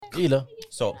إله.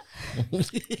 So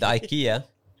the IKEA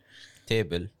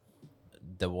table,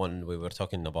 the one we were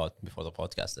talking about before the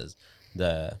podcast, is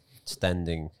the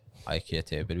standing IKEA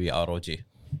table. We ROG.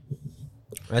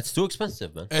 It's too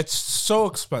expensive, man. It's so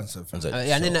expensive.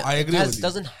 يعني I agree with you.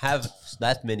 doesn't have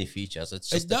that many features. It's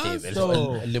just It a does, table.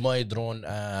 though. اللي ما يدرون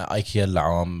ايكيا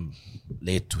العام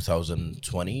late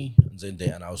 2020 زين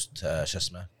they announced شو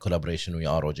اسمه collaboration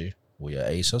ويا ROG ويا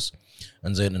ايسوس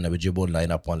انزين انه بيجيبون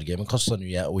لاين اب مال الجيمنج خاصه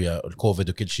ويا الكوفيد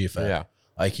وكل شيء. ف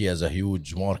ايكيا از ا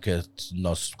هيوج ماركت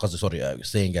الناس قصدي سوري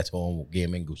staying at home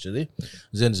gaming وكذي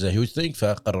زين از ا هيوج ثينج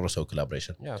فقرروا يسووا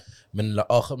collaboration. من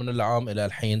الاخر من العام الى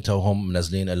الحين توهم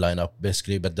منزلين اللاين اب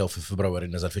بيسكلي بدأوا في فبراير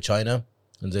نزل في تشاينا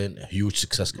انزين هيوج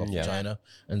سكسس كان في تشاينا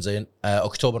انزين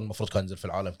اكتوبر المفروض كان ينزل في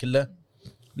العالم كله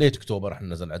ليت اكتوبر احنا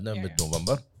نزل عندنا مد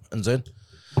نوفمبر انزين.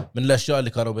 من الاشياء اللي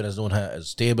كانوا بينزلونها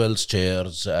ستيبلز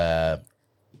تشيرز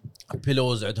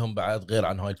بيلوز عندهم بعد غير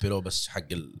عن هاي البيلو بس حق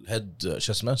الهيد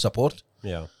شو اسمه سبورت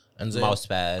انزين mouse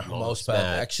pad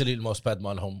اكشلي الماوس باد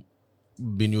مالهم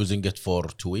been using it for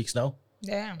 2 weeks now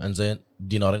انزين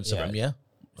دينارين 700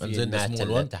 انزين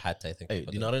small one تحت I think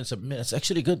دينارين 700 it's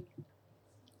actually good.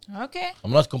 Okay.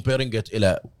 I'm not comparing it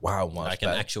إلى wow mouse like an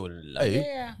pad actual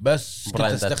بس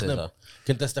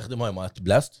كنت استخدم هاي مالت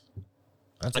بلاست.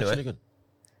 That's actually good.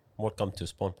 Welcome to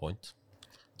Spawn Point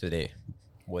today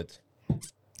with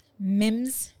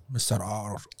Mims. Mr.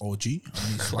 ROG.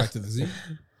 He's right to the Z.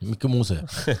 ميكي موسى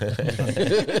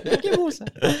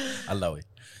الله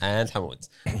and Hamoud.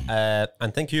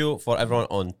 And thank you for everyone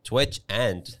on Twitch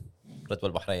and Red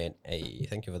Bull Bahrain. Hey,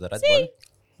 thank you for the Red Bull.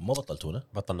 ما بطلتونا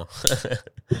بطلنا.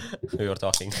 We were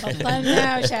talking.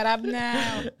 بطلنا وشربنا.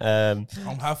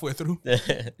 I'm halfway through.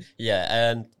 Yeah,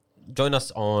 and join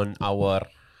us on our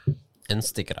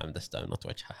Instagram this time, not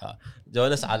Twitch.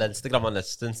 Join us على Instagram on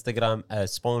Instagram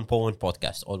Spawn Point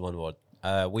Podcast, all one word.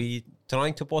 We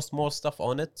trying to post more stuff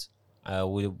on it.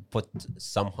 We put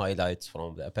some highlights from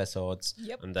the episodes,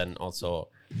 and then also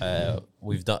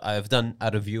I've done a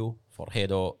review for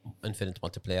Halo Infinite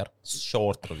Multiplayer,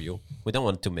 short review. We don't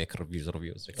want to make reviews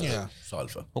because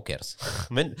سالفة who cares?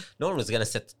 I mean, no one is gonna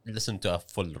listen to a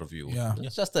full review. Yeah.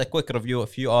 It's just a quick review.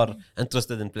 If you are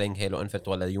interested in playing Halo Infinite,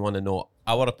 or you want to know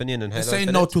our opinion on Halo This ain't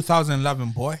Infinite, no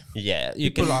 2011 boy. yeah,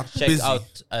 you People are can check busy.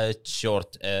 out a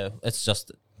short. It's just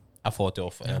a photo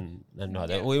of and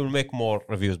we will make more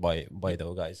reviews by the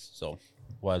guys. So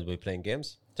while we're playing games,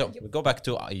 so we go back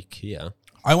to IKEA.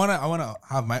 I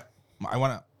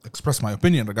wanna express my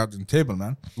opinion regarding the table,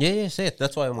 man. Yeah, say it.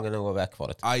 That's why I'm gonna go back for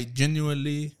it. I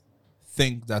genuinely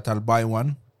think that I'll buy one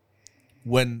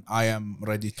when I am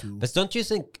ready to. But don't you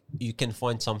think you can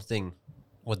find something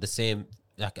with the same?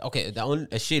 Like, okay, the only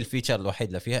الشيء الفيتشر الوحيد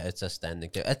اللي فيها it's a standing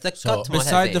table. It's like So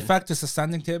beside the fact it's a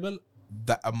standing table,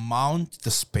 the amount,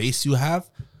 the space you have,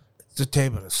 the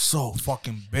table is so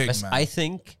fucking big, But man. I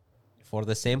think for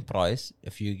the same price,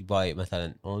 if you buy مثلا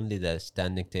only the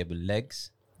standing table legs,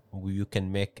 you can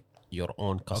make your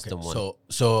own custom one.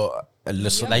 so اللي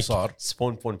Like صار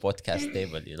Spawn Point Podcast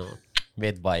table, you know,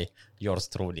 made by yours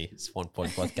truly, Spawn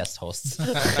Point Podcast hosts.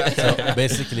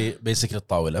 basically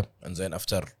الطاولة انزين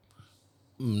افتر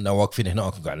واقفين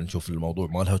هناك قاعد نشوف الموضوع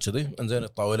مالها وكذي انزين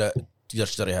الطاولة تقدر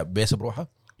تشتريها بيس بروحها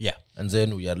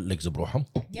انزين ويا الليجز بروحهم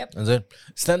انزين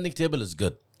standing table is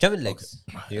good. كم الليجز؟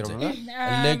 You remember?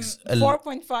 الليجز 4.5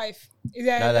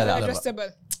 إذا لا.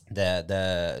 adjustable.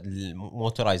 the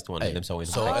motorized one اللي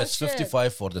مسوينه. so it's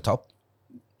 55 for the top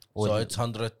so it's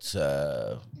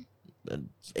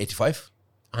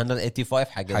 185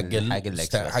 حق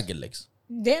الليجز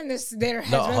Damn,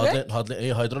 they're لا hydraulic.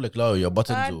 هذا هيدروليك لا يا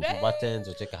باتنز buttons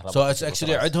وشي كهرباء. so it's actually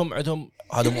عندهم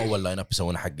هذا مو اول لاين اب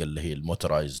يسوونه حق اللي هي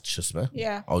الموتورايزد شو اسمه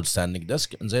او الستاندينج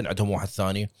ديسك انزين عندهم واحد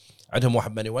ثاني عندهم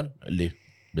واحد مانيوال اللي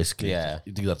بيسكلي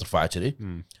تقدر ترفعه كذي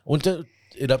وانت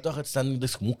اذا بتاخذ ستاندينج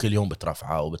ديسك مو كل يوم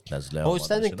بترفعه وبتنزله. هو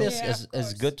standing desk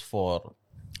is good for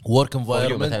work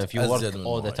environment if you work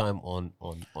all the time on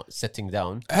sitting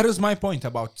down. Here is my point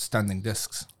about standing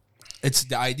discs. It's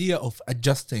the idea of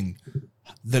adjusting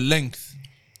the length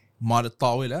مال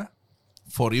الطاولة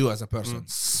for you as a person,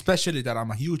 especially that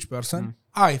I'm a huge person.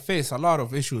 I face a lot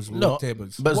of issues with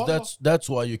tables. But that's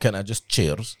why you can adjust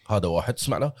chairs. هذا واحد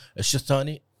اسمع له. الشيء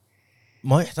الثاني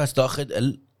ما يحتاج تاخذ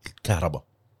الكهرباء.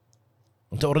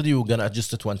 انت already you gonna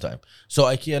adjust it one time.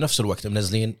 So IKEA نفس الوقت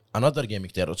منزلين another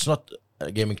gaming table. It's not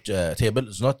a gaming table.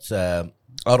 It's not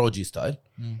ROG style.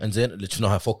 انزين اللي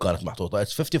شفناها فوق كانت محطوطة.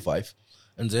 It's 55.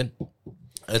 انزين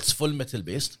it's full metal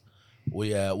based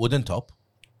ويا wooden top.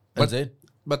 انزين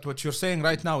But what you're saying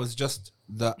right now is just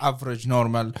the average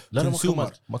normal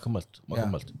consumer. ما كملت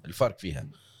الفرق فيها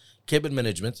كيبل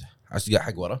مانجمنت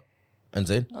حق ورا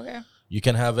انزين you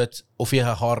can have it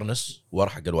وفيها هارنس ورا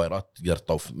حق الوايرات تقدر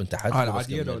تطوف من تحت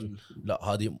العاديه لا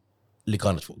هذه اللي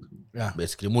كانت فوق Yeah.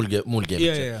 basically مو الجيم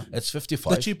Yeah. it's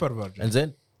 55 the cheaper version.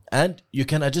 انزين and you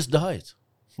can adjust the height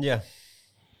Yeah.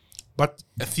 But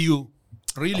if you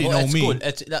really Oh, know it's me,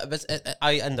 cool. لا بس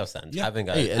I understand Yeah. having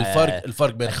a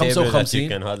الفرق بين a table that you 55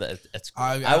 can هذا it's cool.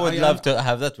 I I would am- love to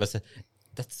have that but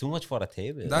that's too much for a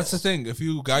table. that's the thing. If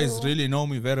you guys really know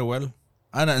me very well,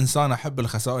 أنا إنسان أحب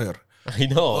الخسائر. I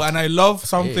know. And I love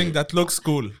something that looks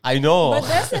cool. I know. But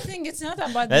that's the thing. It's not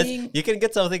about being. You can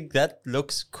get something that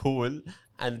looks cool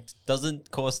and doesn't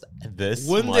cost this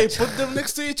When much. they put them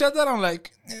next to each other, I'm like,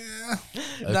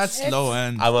 that's low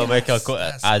end. I'm gonna make a cool.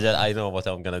 Yes. I know what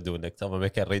I'm gonna do next. I'm gonna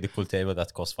make a really cool table that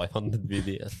costs 500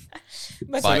 BDS.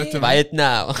 But, Buy it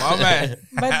now. My man.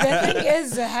 but the thing is,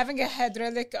 having a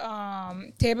hydraulic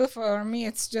table for me,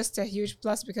 it's just a huge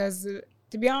plus because,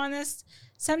 to be honest,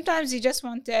 sometimes you just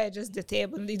want to adjust the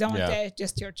table. You don't want to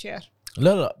adjust your chair.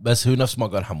 لا بس هو نفس ما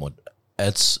قال حمود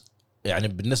it's يعني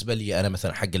بالنسبه لي انا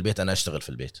مثلا حق البيت انا اشتغل في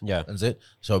البيت انزين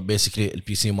سو بيسكلي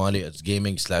البي سي مالي اتس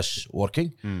جيمنج سلاش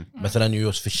وركينج مثلا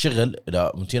يوز في الشغل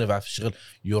اذا ممتين في الشغل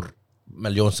يور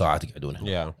مليون ساعه تقعدونها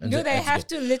Yeah. Dude, I have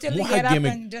to literally مو get حق up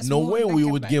جيمنج and just نو move واي back وي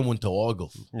and وود back. جيم وانت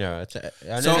واقف Yeah, So-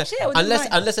 Actually, I wouldn't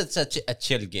mind. unless it's a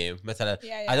chill game. مثلا,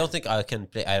 Yeah. I don't think I can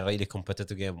play a really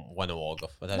competitive game when I walk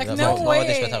off. Like, no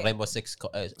way. مثلا Rainbow Six.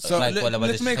 So let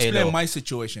me explain my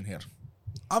situation here.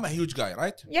 I'm a huge guy,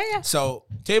 right? Yeah. So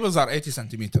tables are 80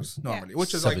 centimeters normally,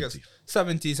 which is I guess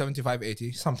 70. 70, 75,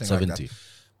 80, something 70. like that.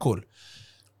 Cool.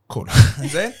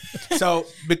 Then, so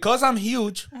because I'm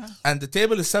huge and the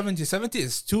table is 70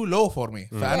 is too low for me.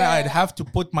 And I'd have to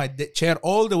put my chair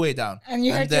all the way down. And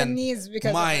you hurt your then knees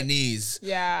because my of it. knees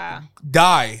Yeah.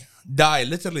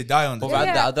 literally die on the But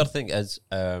table. the other thing is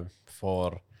for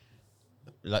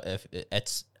like if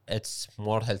it's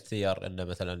more healthier إنه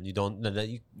مثلا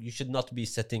you should not be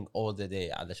sitting all the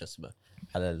day على شو اسمه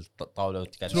على الطاولة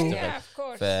وانت قاعد تشتغل. Yeah, of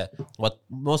course. what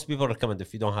most people recommend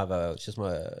if you don't have a شو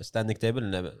اسمه standing table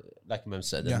إنه like ما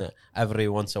مسأل إنه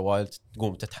every once a while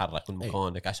تقوم تتحرك من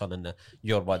مكانك عشان إنه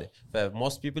your body.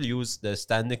 most people use the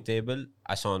standing table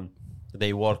عشان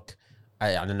they work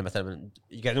يعني إنه مثلا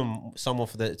يقعدون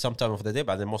some time of the day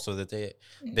بعدين most of the day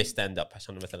they stand up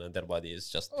عشان مثلا their body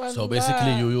is just so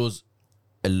basically you use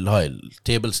الهاي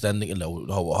التيبل ستاندينج اللي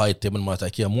هو هاي التيبل مالت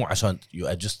ايكيا مو عشان يو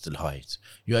ادجست الهايت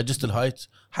يو ادجست الهايت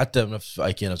حتى نفس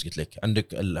ايكيا نفس قلت لك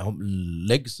عندك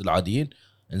الليجز العاديين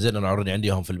انزين انا اوريدي عندي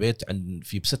اياهم في البيت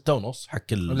في بستة ونص حق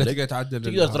اللي تقدر تعدل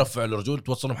تقدر ترفع الرجول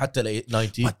توصلهم حتى ل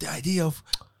 90 But the idea of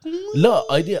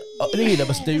لا ايديا قليله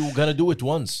بس you gonna do it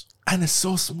once and it's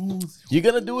so smooth. you're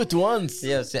gonna do it once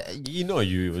yes you know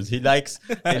you use he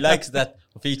likes that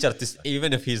feature to, even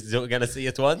if he's gonna see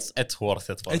it once it's worth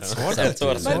it for It's him. worth it.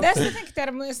 But that's the thing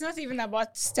ترى it's not even about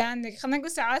standing. خلينا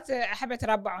نقول ساعات أحب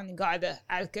أتربع وأني قاعدة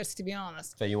على الكرسي to be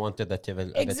honest. so you wanted the table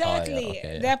a bit Exactly.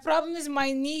 higher, okay. The problem is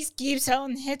my knees keeps on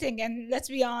hitting and let's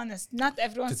be honest not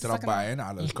everyone's تتربعين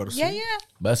على الكرسي. Yeah.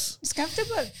 بس It's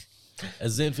comfortable.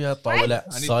 الزين فيها الطاوله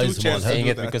I need سايز two chairs. مالها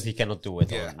saying it that. because he cannot do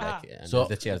it Yeah. on like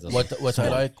So the chairs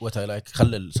what I like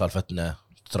خلي سالفتنا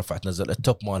ترفع تنزل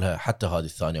التوب مالها حتى هذه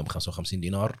الثانيه ب 55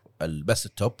 دينار بس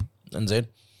التوب انزين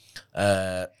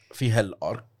فيها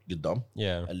الارك قدام yeah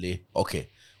اللي اوكي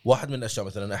واحد من الاشياء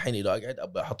مثلا الحين اذا اقعد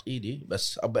ابى احط ايدي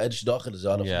بس ابى ادش داخل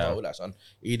الزاله في الطاوله عشان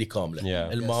ايدي كامله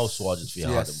Yeah. الماوس واجد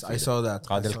فيها Yes, I هذا saw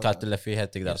that. هذا I saw الكات that. اللي فيها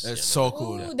تقدر It's so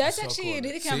cool. Ooh, that's So actually cool.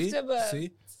 really See? comfortable. See?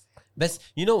 بس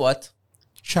you know what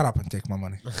Shut up and take my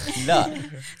money. لا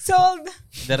Sold.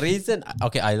 the reason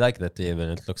okay I like the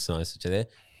table it looks nice كذا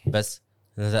بس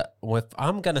if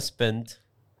I'm gonna spend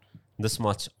this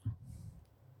much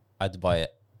I'd buy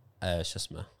شو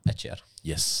اسمه a chair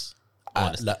يس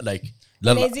Honest. لا لايك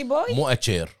لا Lazy boy? مو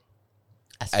اتشير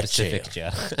a specific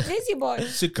chair Lazy boy.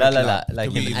 Secret لا lab. like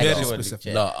To be an very actual specific.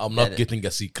 chair. لا I'm not يعني- getting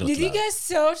a secret Did you lab. guys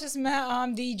saw شو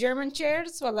اسمها the German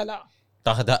chairs ولا لا؟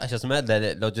 تاخذ شو اسمه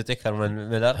لوجيتك هرمان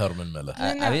ميلر هيرمن ميلر I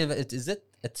mean is it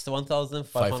it's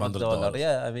 $1,500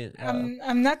 yeah I mean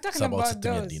I'm not talking about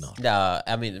 600 those. دينار لا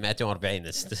I mean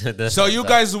 240 So you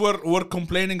guys were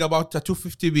complaining about a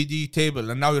 250 BD table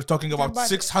and now you're talking about But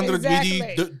 600 BD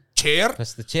exactly. chair?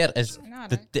 بس the chair is No,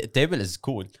 the table is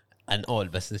cool and all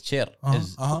بس the chair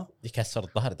is يكسر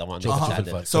الظهر طبعا شوف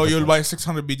الفرق. So you'll buy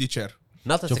 600 BD chair.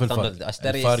 not شوف 600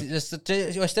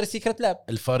 الفرق. اشتري سيكرت لاب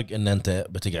الفرق ان انت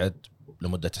بتقعد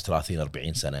لمده 30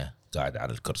 40 سنه قاعد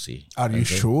على الكرسي Are you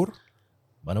sure?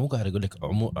 انا مو قاعد اقول لك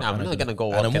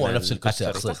انا مو على نفس الكرسي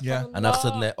اقصد Yeah. انا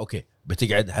اقصد انه اوكي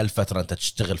بتقعد هالفتره انت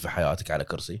تشتغل في حياتك على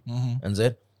كرسي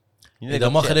انزين اذا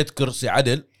ما خليت كرسي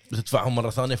عدل بتدفعهم مره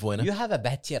ثانيه في وينه؟ You have a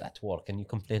bad chair at work and you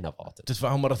complain about it.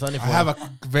 تدفعهم مره ثانيه I في وينه؟ have a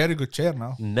very good chair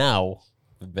now. Now,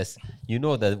 بس you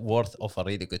know the worth of a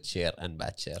really good chair and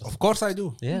bad chairs. Of course I do.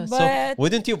 Yeah. So But-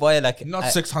 wouldn't you buy like Not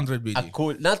 600 BD. a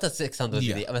cool, not a 600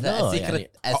 Yeah. BD, مثلا No, a secret,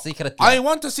 يعني- a secret. I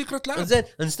want a secret lamp. Then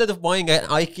instead of buying an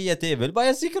IKEA table, buy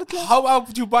a secret lamp. How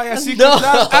about you buy a secret No.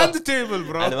 lamp and a table,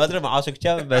 bro? أنا ما أدري معاشك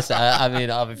كم بس I mean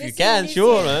if you Listen, can, listen.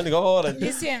 sure man, go for it.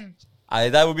 Listen,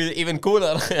 That would be even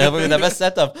cooler. That would be the best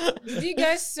setup. do you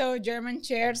guys saw German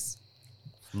chairs?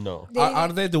 No.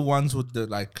 Are they the ones with the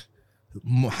like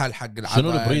محل حق العباية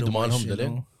شنو البريد وما مالهم شنو؟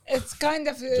 دلين؟ It's kind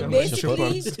of German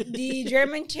basically the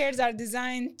German chairs are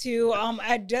designed to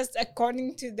adjust according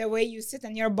to the way you sit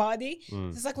on your body.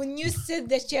 It's like when you sit,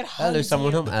 the chair هل hugs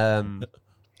يسمونهم you.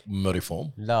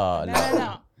 موريفوم. لا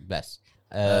لا. بس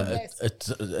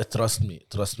تراست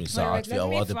مي ساعات Wait, في let me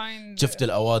اوادم find- شفت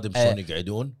الاوادم شلون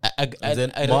يقعدون. زين،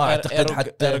 زين ما أعتقد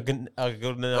حتى-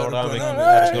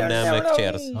 ergonomic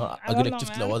chairs. I اقول don't لك know,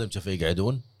 شفت man. الاوادم كيف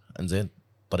يقعدون. انزين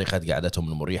طريقه قعدتهم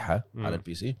المريحه على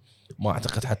البي سي. ما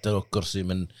اعتقد حتى لو كرسي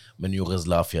من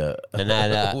يوغوسلافيا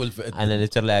انا والفئة. انا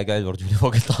ليترلي قاعد برجولي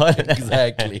فوق الطاوله.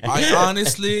 Exactly. I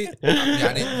honestly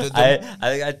يعني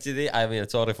انا قاعد كذي I mean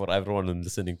sorry for everyone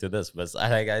listening to this بس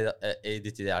انا قاعد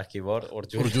ايدي كذي على الكيبورد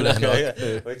ورجولي هناك.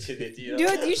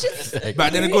 Dude, you should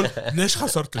بعدين اقول ليش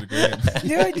خسرت الجيم؟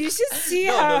 dude, you should see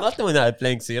No, how not when I'm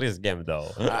playing serious game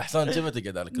though. احسن كيف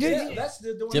تقعد على الكرسي؟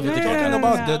 dude, كيف We're تقعد talking على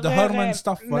about the غير- Herman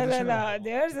stuff. لا لا لا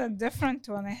there's a different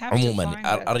one I have to find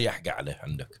عموما it. اريح قعده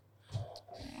عندك.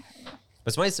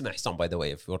 بس ما يسمع حسام by the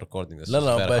way if you're recording this. لا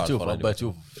لا It's very hard بشوف for anyone.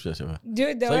 بشوف شو اسمه.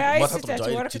 Dude, the It's like way I ما sit تحط at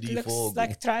رجايل work it كذي looks فوق.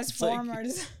 like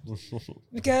Transformers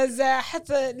because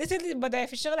حط literally بدأ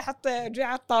في الشغل احط رجلي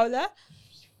على الطاولة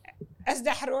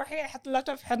اسدح روحي احط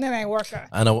اللابتوب في حضني I work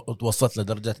out. انا وصلت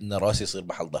لدرجه ان راسي يصير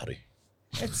محل ظهري.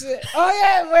 It's oh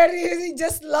yeah where you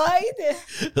just lied.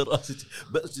 راسي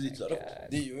بس جديد تعرف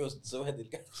دي تسوي هذه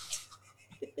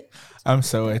I'm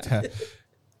سويتها.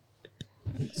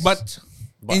 But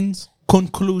in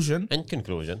conclusion, In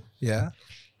conclusion, yeah,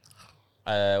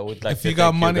 would like if to you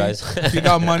got thank money, you guys. if you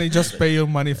got money, just pay your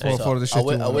money for the shit.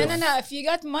 away- you away- want. No, if you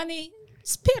got money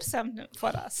spare something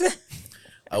for us.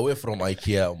 away from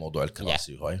IKEA وموضوع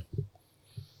الكراسي وهاي.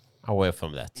 Away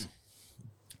from that.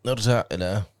 نرجع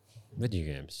الى Video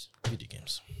games. فيديو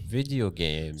جيمز. Video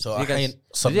games. So Did you الحين guys-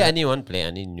 did صرنا- anyone play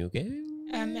any new game?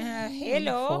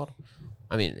 Halo.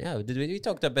 I mean, yeah, we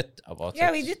talked a bit about Yeah,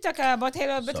 it. we did talk about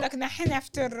Halo a bit So- like نحن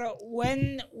after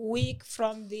 1 week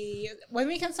from the 1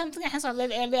 week and something احنا صار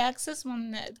لنا early access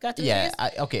when it got Yeah,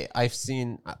 released. okay, I've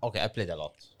seen. Okay, I played a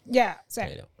lot. Yeah, same.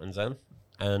 Halo.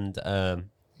 And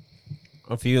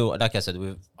if you like I said,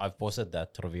 I've posted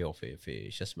that review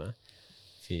في شو اسمه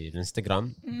في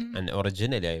الانستغرام. And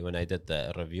originally when I did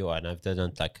the review and I've done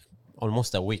it like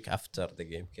almost a week after the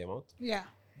game came out, Yeah.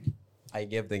 I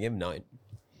gave the game 9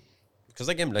 because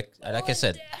the game like I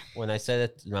said when I said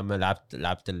it لما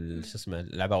لعبت شو اسمه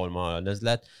اللعبة أول ما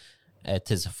نزلت,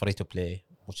 it is free to play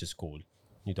which is cool.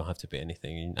 You don't have to pay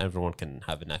anything. Everyone can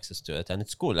have an access to it and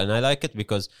it's cool and I like it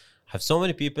because I have so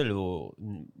many people who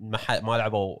ما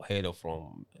لعبوا Halo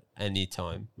from any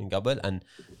time من قبل and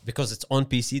because it's on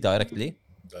PC directly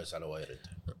جالس على واير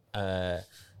انت.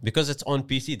 because it's on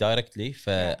PC directly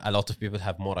a lot of people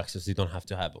have more access. You don't have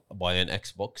to buy an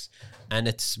Xbox and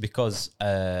it's because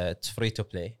it's free to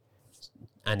play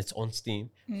and it's on Steam.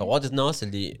 فواجد الناس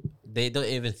اللي they don't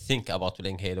even think about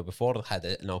playing Halo before had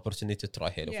an opportunity to try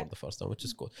Halo for the first time, which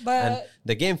is cool. But- And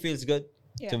the game feels good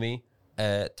to Yeah. me.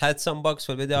 It had some bugs في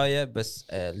البداية بس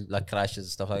like crashes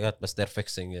stuff like that but they're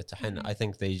fixing it. I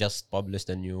think they just published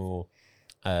a new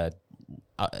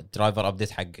driver update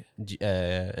حق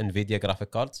Nvidia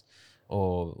graphic cards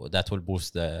or that will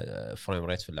boost the frame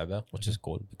rate في اللعبة which is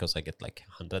cool because I get like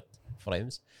 100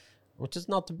 frames which is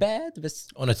not bad but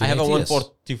On a I have a 1080, yes.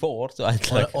 144 so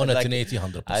On a I'd 1080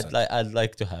 100%. I'd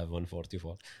like to have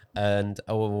 144 and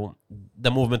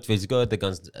the movement feels good,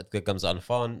 the guns are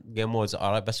fun, game modes are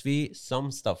alright, but في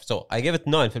some stuff so I gave it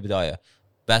 9 في البداية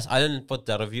but I didn't put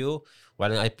the review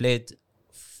when I played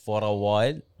for a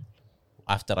while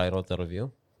after I wrote the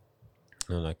review.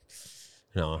 I'm like,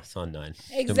 no, it's not 9. To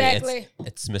me, Exactly.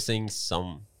 it's missing some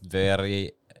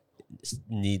very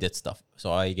needed stuff. So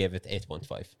I gave it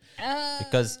 8.5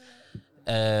 because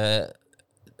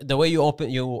the way you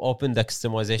open the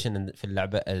customization في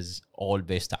اللعبة is all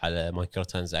based على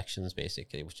microtransactions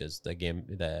basically, which is the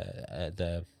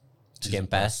the Game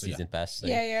Pass, Season Pass thing.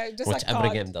 Yeah, just Which like every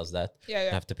COD. game does that. Yeah, yeah.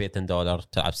 You have to pay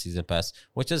 $10 to have Season Pass,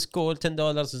 which is cool.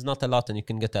 $10 is not a lot, and you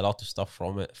can get a lot of stuff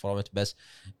from it. But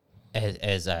it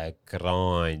is a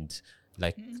grind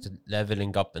like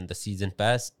leveling up in the season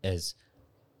pass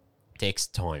takes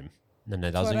time. And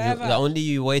it doesn't. Forever. The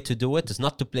only way to do it is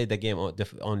not to play the game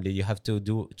only. You have to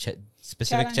do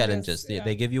specific challenges. Yeah.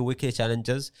 They give you weekly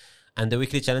challenges, and the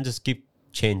weekly challenges keep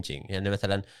changing. يعني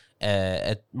مثلا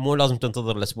مو لازم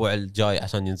تنتظر الأسبوع الجاي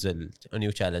عشان ينزل a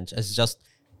new challenge. It's just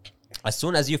as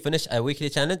soon as you finish a weekly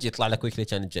challenge يطلع لك weekly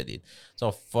challenge جديد.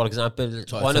 So for example,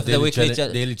 So one it's of a the weekly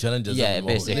daily challenges. Yeah,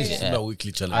 basically, ليش yeah. اسمه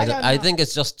weekly challenge. I don't I know. think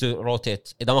it's just to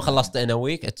rotate. إذا ما خلصت in a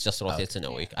week, it just rotates in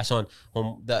a week. عشان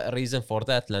the reason for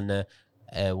that لأن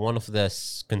one of the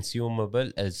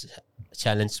consumable is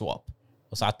challenge swap.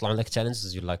 وساعات يطلع لك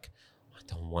challenges you're like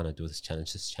I don't want to do this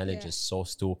challenge. This challenge is so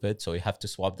stupid. So you have to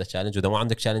swap the challenge. وإذا ما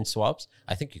عندك challenge swaps,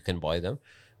 I think you can buy them.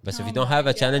 But if you don't have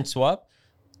a challenge swap,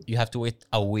 you have to wait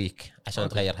a week عشان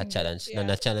تغير هالchallenge.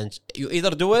 لأن challenge you either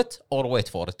do it or wait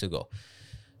for it to go.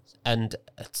 And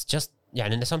it's just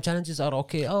يعني some challenges are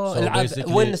okay. Oh, So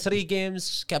win 3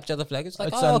 games, capture the flag. It's like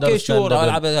It's okay, sure.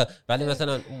 understandable. ألعب. بعدين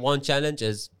مثلا one challenge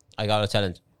is I got a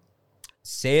challenge.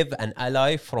 Save an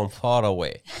ally from far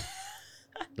away.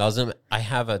 لازم I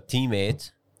have a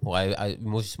teammate who I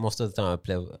most of the time I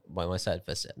play by myself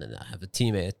بس and I have a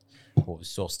teammate who is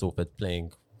so stupid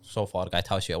playing so far قاعد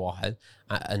يحاول واحد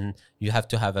and you have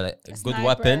to have a good sniper.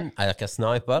 weapon like a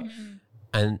sniper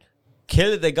and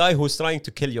kill the guy who's trying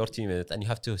to kill your teammate and you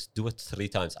have to do it 3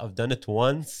 times. I've done it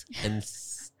once in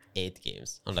 8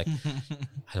 games. I'm like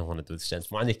I don't want to do this challenge.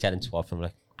 ما عندي challenge swap. I'm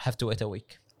like I have to wait a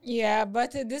week. Yeah,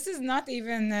 but this is not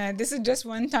even. This is just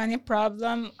one tiny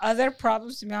problem. Other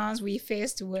problems, to be honest, we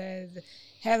faced with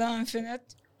Halo Infinite.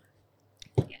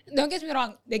 Don't get me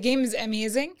wrong, the game is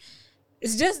amazing.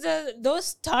 It's just those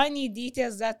tiny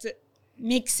details that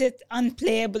makes it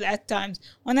unplayable at times.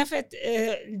 One of it,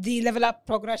 the level up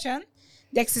progression,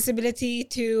 the accessibility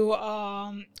to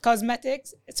cosmetics.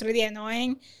 It's really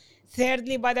annoying.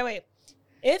 Thirdly, by the way,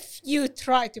 if you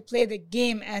try to play the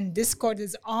game and Discord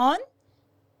is on,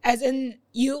 as in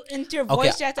you enter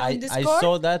voice chat on Discord. I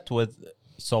saw that with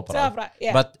Sopra.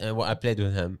 Yeah. But I played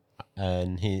with him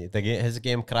and his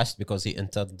game crashed because he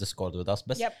entered Discord with us.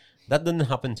 But that didn't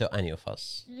happen to any of us.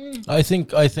 I think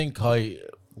high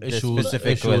issues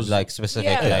With like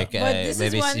specific Yeah, like but this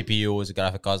maybe is one- CPUs,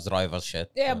 graphic cards, drivers, shit.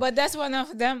 Yeah, but that's one of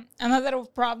them. Another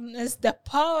problem is the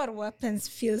power weapons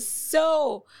feel so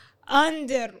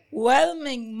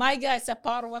underwhelming. My God, it's a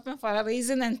power weapon for a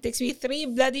reason and it takes me 3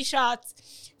 bloody shots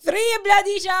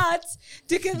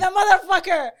to kill the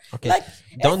motherfucker. Okay, Like,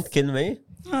 don't kill me.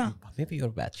 Huh. Maybe you're a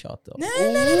bad shot though. No.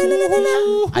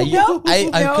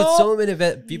 I put so many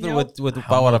people with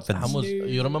power weapons. حموز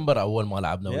you remember اول ما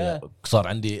لعبنا وياه صار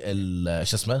عندي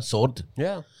شو اسمه سورد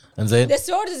Yeah. انزين The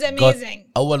sword is amazing.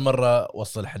 اول مره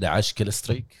وصل 11 كل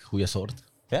ستريك ويا سورد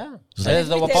Yeah. Like, There's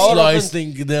the me power weapons.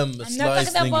 slicing them I'm not talking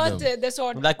slicing about them the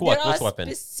sword. Like what? There Which are weapon?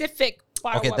 specific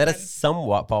power Okay, weapons. there is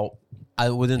somewhat power. I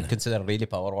wouldn't consider really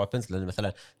power weapons. لأن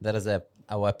مثلا there is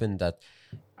a weapon that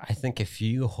I think if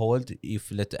you hold, you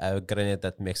flit a grenade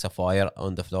that makes a fire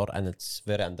on the floor and it's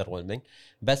very underwhelming.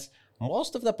 But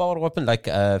most of the power weapon like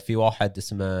في واحد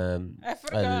اسمه I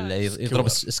forgot. اللي يضرب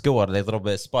سكور اللي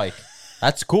يضرب spike.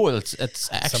 That's cool. It's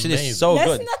actually amazing. so Let's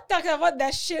good. not talk about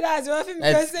that shit as well.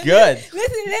 It's good.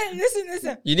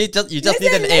 Listen. You just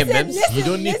need an aim, man. you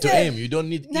don't need to listen. aim you don't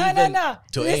need No.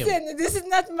 to aim Listen, this is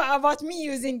not about me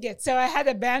using it. So I had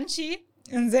a Banshee,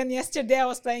 and then yesterday I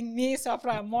was playing me,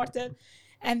 Sopra Immortal,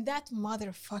 and that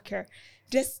motherfucker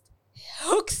just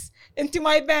hooks into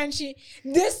my Banshee,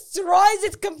 destroys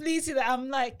it completely. I'm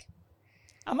like,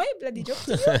 am I a bloody joke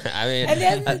to you? I mean, And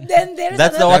then there's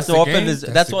that's another- what the the weapon game. is.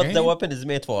 That's That's the what the game. weapon is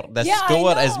made for. The Yeah, I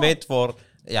skewer is know. made for.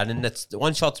 Yeah, and it's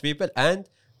one shots people and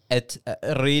it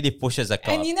really pushes a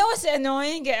car. And you know what's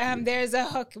annoying? There's a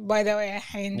hook, by the way.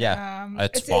 Yeah,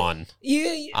 it's fun.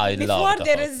 I before love the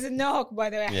there hook. is no hook, by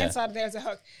the way. Yeah. There's a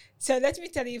hook. So let me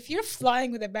tell you, if you're flying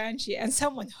with a Banshee and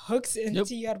someone hooks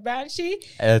into your Banshee,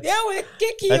 It's- they will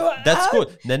kick you That's out. cool.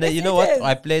 No, Yes, you know it what? is.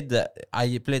 I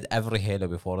played every Halo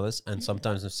before this, and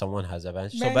sometimes if someone has a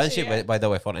Banshee. So Banshee, Banshee, by the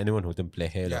way, for anyone who didn't play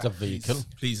Halo, It's a vehicle.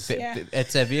 Please. Yeah.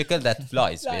 it's a vehicle that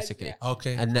flies Flies, basically. yeah.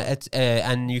 Okay. And it's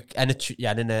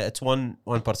it's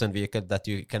one person vehicle that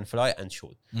you can fly and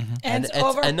shoot. And it's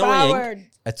annoying. overpowered.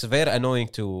 It's very annoying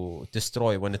to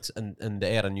destroy when it's in the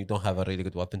air and you don't have a really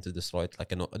good weapon to destroy it,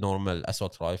 like a normal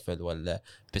assault rifle or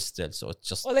pistol. So it's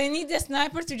just Well, they need a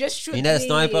sniper to just shoot. you need a the-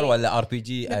 sniper or RPG,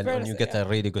 the and you person, get a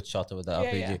really good shot with the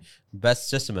Yeah, RPG. yeah. But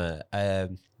just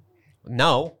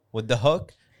now with the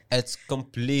hook, it's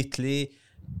completely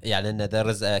يعني there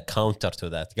is a counter to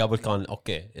that. قبل كان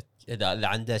okay إذا اللي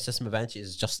عنده شو اسمه Banshee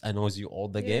is just annoys you all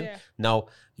the game. Yeah. Now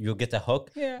you get a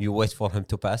hook, Yeah. you wait for him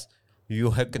to pass, you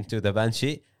hook into the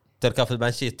Banshee, تركب في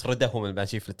البانشي ترده من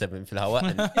البانشي في الهواء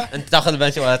انت تاخذ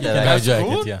البانشي ولا Life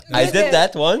jacket, yeah. I did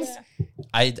that once.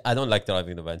 I don't like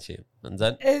driving the banshee. And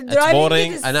then it's driving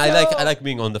boring, it is and I like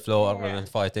being on the floor and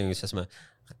fighting. شو اسمه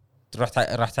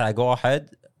رحت على واحد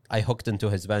I hooked into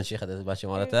his banshee خذت البانشي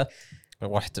مالته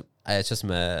رحت شو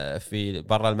اسمه في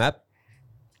برا الماب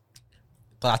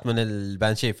طلعت من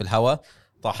البانشي في الهواء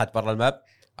طاحت برا الماب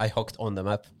I hooked on the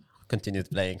map continued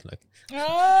playing like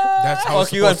That's how fuck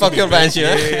it's you and supposed to fuck be your played. banshee.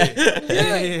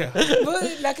 Yeah. But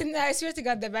like I swear to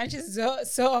God, the bench is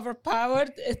so overpowered.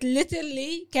 It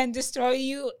literally can destroy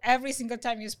you every single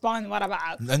time you spawn. What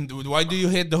about? And why do you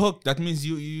hate the hook? That means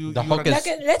you The hook is- Like,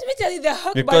 let me tell you, the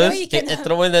hook. By the because way, you can. it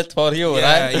ruined it for you, yeah,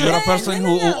 right? you're a No, person no,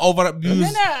 who no. over No,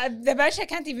 abuse. no, the bench I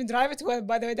can't even drive it well.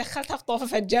 By the way, دخلتها في طوفة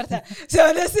فجرتها. So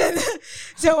listen,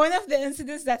 so one of the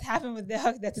incidents that happened with the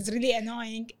hook that is really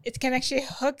annoying. It can actually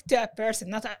hook to a person,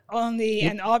 not only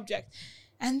an object.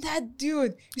 And that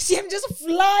dude, you see him just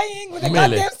flying with a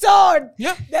Melee. goddamn sword.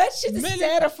 Yeah. That shit is Melee.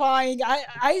 terrifying.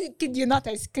 I kid you not,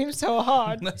 I screamed so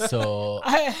hard. So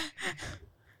I,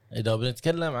 اذا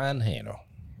بنتكلم عن هيلو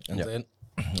انزين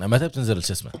متى بتنزل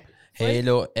شو اسمه؟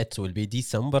 Halo, it will be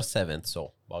December 7th, so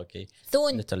okay,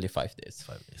 soon, literally 5 days.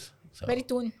 So very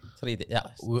soon. 3 days,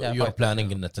 yeah. you're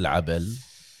planning ان تلعب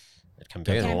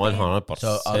campaign Campaign. 100%.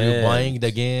 So are you buying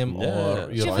the game Yeah.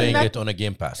 or you're شوف playing المap- it on a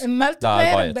game pass? I'll buy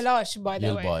المالتي it. بلاش by the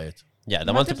You'll way. buy it. Yeah,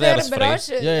 the multiplayer is free. بلاش.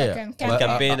 Yeah. كان But-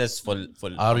 Campaign is full.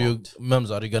 Are you amount.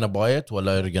 Mems, are you gonna buy it or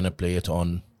are you gonna play it on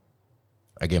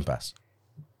a game pass?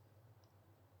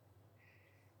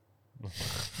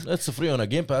 It's free on a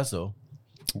game pass though.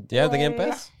 Yeah, the Game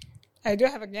Pass. I do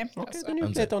have a game pass. Okay, then you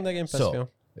play it on the Game Pass. So yeah.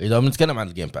 إذا بنتكلم عن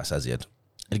الجيم باس أزيد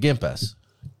الجيم باس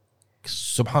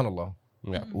سبحان الله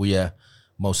Yeah. ويا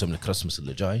موسم الكريسماس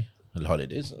اللي جاي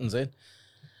الهوليديز انزين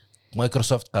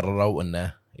مايكروسوفت قرروا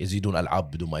انه يزيدون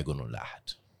العاب بدون ما يقولون لاحد.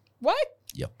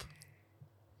 What? Yep.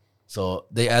 So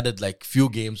they added like few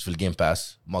games في الجيم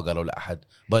باس ما قالوا لاحد.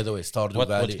 By the way, Stardew What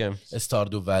Valley. games?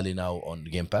 Stardew Valley now on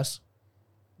Game Pass.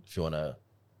 If you wanna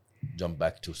jump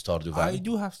back to Stardew I Valley.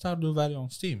 do have Stardew Valley on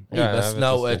Steam. Yeah, بس I have it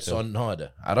now on it's Steam on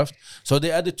هذا عرفت. So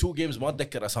they added two games ما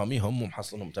اتذكر اساميهم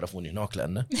ومحصلهم تلفوني هناك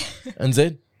لانه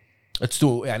انزين it's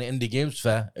two يعني اندي جيمز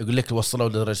فيقول لك وصلوا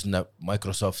لدرجه ان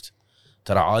مايكروسوفت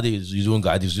ترى عادي يزيدون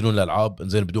قاعد ينزلون الالعاب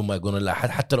انزين بدون ما يقولون لاحد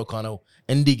حتى لو كانوا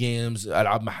اندي جيمز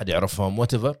العاب ما حد يعرفهم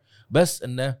وات ايفر بس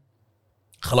انه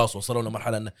خلاص وصلوا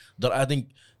لمرحله انه they're adding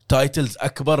تايتلز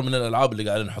اكبر من الالعاب اللي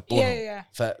قاعدين يحطونهم Yeah.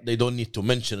 ف they don't need to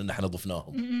mention ان احنا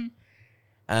ضفناهم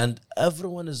and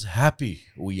everyone is happy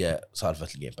ويا سالفه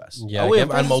الجيم باس Yeah, او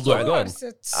Game عن Pass موضوع is Of course,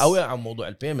 it's- او عن موضوع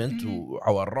البيمنت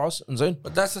وعوى الراس انزين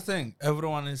But that's the thing.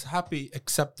 Everyone is happy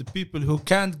except the people who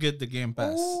can't get the Game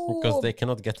Pass. because they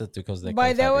cannot get it because they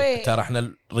By can't the have it. way, ترى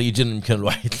احنا الريجن يمكن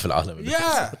الوحيد في العالم اللي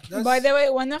Yeah. by the way,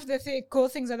 one of the cool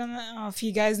things I don't know if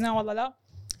you guys know ولا لا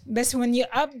بس when you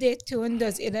update to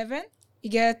Windows 11 you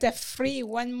get a free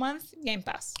 1 month Game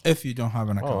Pass. If you don't have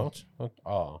an Oh, account.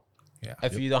 oh. Yeah.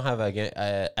 If you don't have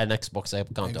an Xbox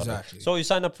account, Exactly. so you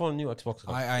sign up for a new Xbox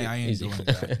account. I ain't Easy. doing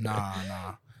that.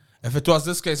 Nah. If it was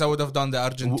this case, I would have done the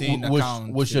Argentine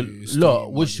account. وش to لا Steam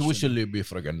وش edition. اللي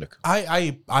بيفرق عنك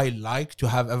I like to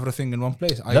have everything in one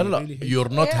place. I لا really hate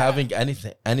you're not Yeah. having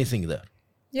anything there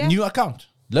Yeah. new account.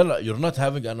 لا you're not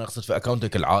having انا اقصد في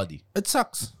اكونتك العادي It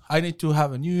sucks. I need to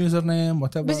have a new username,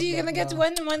 whatever. But you're gonna get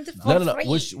 1 month for لا free.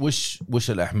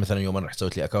 وش مثلا يوم انا رحت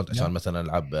سويت لي اكونت عشان مثلا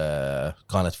العب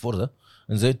كانت فورزا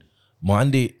انزين ما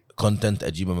عندي كونتنت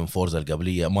اجيبه من فورزا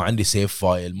القبليه ما عندي سيف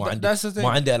فايل ما That's the عندي thing. ما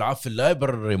عندي العاب في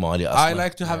اللايبرري مالي I اصلا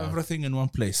like to have everything in one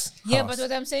place. Yeah, but خلاص.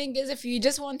 what I'm saying is if you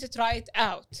just want to try it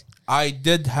out. I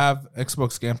did have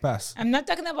Xbox Game Pass. I'm not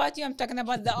talking about you, I'm talking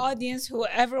about the audience,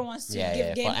 whoever wants to give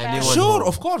for Game Pass. anyone Sure,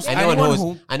 who- of course.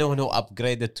 anyone who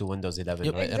upgraded to Windows 11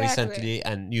 Yep. right, Exactly. recently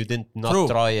and you did not True.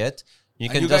 try it, you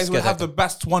And can you just guys will get have it. the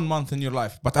best 1 month in your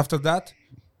life. But after that,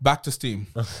 back to Steam.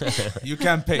 You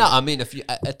can pay. No, I mean if you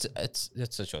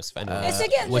it's a choice for anyone. It's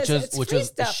again, it's free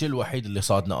stuff. الشيء الوحيد اللي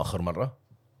صادنا اخر مره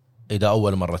اذا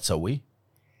اول مره تسويه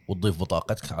وتضيف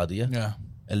بطاقتك عاديه Yeah,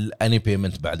 الاني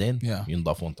بيمنت بعدين Yeah.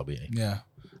 ينضافون طبيعي yeah.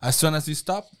 As soon as you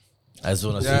stop, as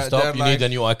soon as you Yeah, stop they're you need like- a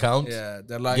new account yeah,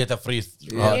 they're like get a free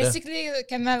هذا Basically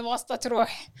كان الواسطة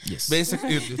تروح. yes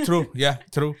basically true. Yeah,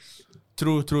 true.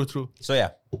 So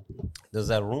yeah,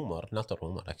 there's a rumor, not a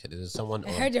rumor actually. There's someone.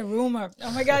 I heard a rumor.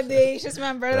 Oh my god, they just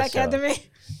remember the That's right. academy.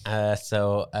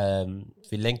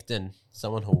 في LinkedIn,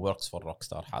 someone who works for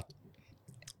Rockstar had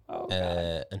Oh,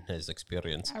 God. in his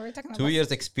experience. Are we talking 2 about- years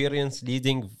experience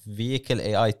leading vehicle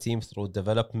AI team through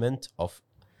development of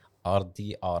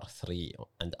RDR3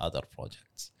 and other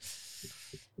projects.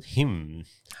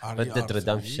 Red Dead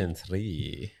Redemption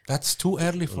 3. That's too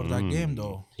early for that game,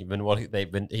 though. He's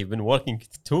been working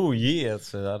 2 years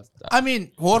for that. I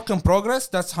mean, work in progress.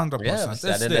 That's 100%. Yeah, It's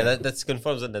and there. that's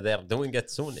confirms that they're doing it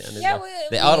soon. And Yeah,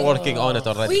 they are working on it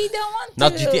already. We don't want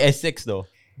Not to. GTA 6 though.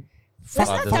 Let's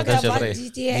not talk Redemption about 3.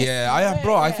 GTA. Yeah,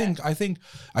 bro.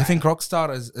 I think Rockstar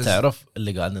is تعرف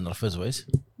اللي قاعد نرفز ويس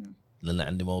لان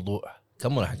عندي موضوع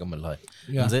كم راح اكمل هاي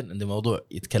Yeah. زين عندي موضوع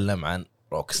يتكلم عن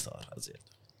روك ستار زين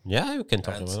Yeah, you can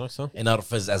talk about it. So.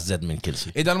 ينرفز ازيد من كل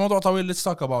شيء إذا الموضوع طويل. Let's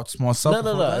talk about small stuff.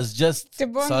 لا it's just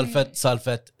تبون-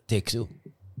 سالفه تيك تو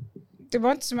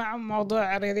تبون تسمعوا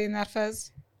موضوع really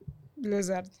نرفز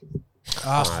بليزرد.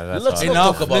 let's Enough.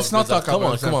 not talk about Let's not Blizzard. talk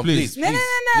about come on Blizzard, please. please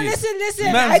No, listen.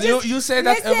 Man, I just, you say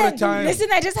that every time. Listen,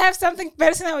 I just have something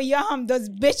personal with Yaham, those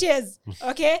bitches.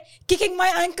 Okay, kicking my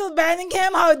uncle, banning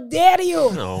him. How dare you?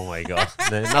 Oh my god.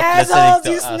 They're not Assholes,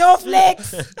 listening you to us. snowflakes.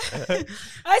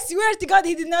 I swear to God,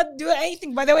 he did not do anything.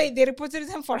 By the way, they reported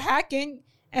him for hacking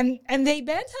and they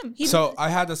banned him. So I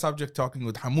had a subject talking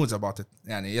with Hamoud about it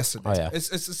yesterday. Oh, yeah.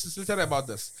 It's literally about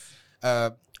this.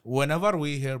 Whenever we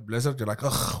hear Blizzard, you're like,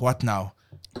 ugh, what now?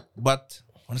 But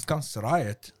when it comes to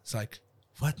Riot, it's like,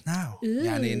 what now?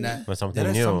 For something there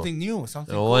is new. something new.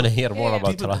 Something I want to hear more Yeah.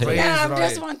 about People Riot. praise yeah, I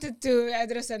just Riot. wanted to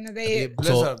address and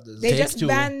Blizzard is- they Take just Two.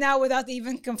 banned now without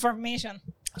even confirmation.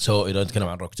 سو اذا نتكلم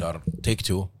عن روك ستار تيك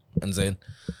تو انزين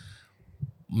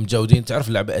مجودين تعرف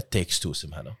لعبه التيكس تو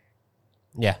اسمها لا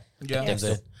Yeah. Yeah.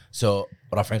 انزين سو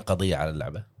رافعين قضيه على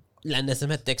اللعبه لأن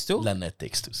اسمها Takes Two. لان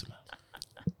التيكس تو اسمها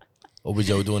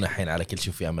وبيجودون الحين على كل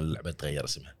شيء في امل اللعبه تغير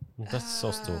اسمها That's so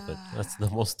stupid. That's the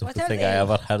most stupid What are thing they? I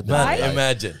ever heard. in Man,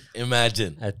 my life.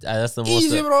 imagine That's the most.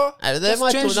 Easy, bro. They Just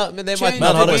might change- not. They might change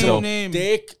مان not. the هذا game win, though. name.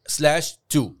 تيك سلاش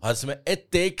تو هذا اسمه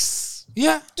التيكس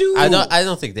Yeah. I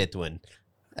don't think they'd win.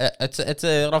 It's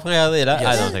a رفعية هذه لا.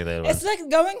 I don't think they'll win. It's like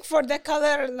going for the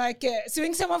color, like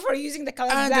suing someone for using the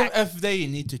color And black. if they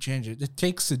need to change it, it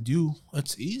takes a due.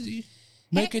 It's easy.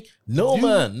 Make it. نو due.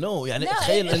 مان نو يعني No,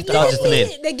 تخيل it- انت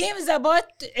literally, the game is about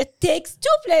it takes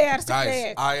 2 players to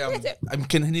play Guys, it. I am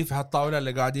يمكن هني في هالطاوله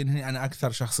اللي قاعدين هني انا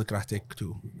اكثر شخص يكره تيك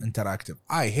تو انتراكتيف.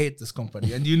 I hate this company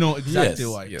and you know exactly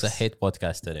Yes, why. yes. It's a hate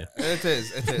podcast today. It is.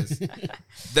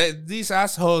 These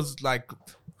assholes like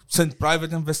send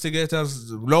private investigators,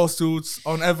 lawsuits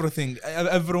on everything,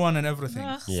 everyone and everything.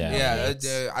 Ugh,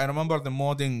 Yeah. I remember the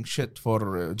modding shit for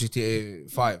GTA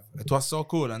 5. It was so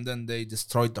cool, and then they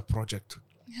destroyed the project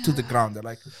to the ground. They're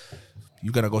like,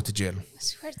 "You're gonna go to jail." I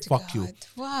swear to Fuck God. you.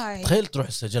 Why? تخيل تروح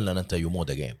السجن لان انت يو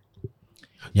مود جيم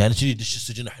يعني تجي دش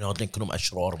السجن احنا هذين كلهم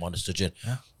اشرار مال السجن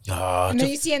يا And then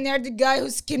you see a nerdy guy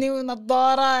who's skinny with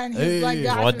نظارة and he's like Hey,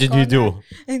 قاعد What في did you الcorner.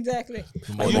 do? Exactly.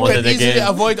 You Modded can the easily game.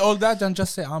 avoid all that and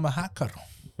just say, "I'm a hacker."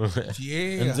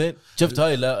 Yeah. انزين شفت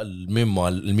هاي لا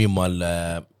الميم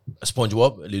مال سبونج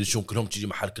بوب اللي يدشون كلهم تجي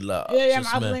محل كله يا شو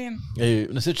اسمه؟ معضلين. اي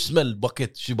نسيت شو اسمه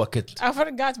الباكيت شو باكيت I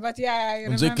forgot but yeah I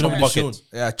انزين كلهم remember. يدشون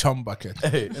Yeah, chum bucket.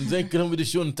 اي انزين كلهم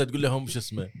يدشون انت تقول لهم شو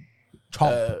اسمه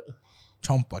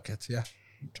Chum bucket. Yeah.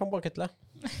 شو بقت له؟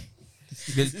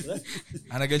 قلت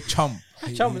انا قلت chum.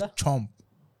 Chum لا. Chomp.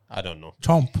 I don't know.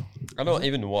 Chomp. I don't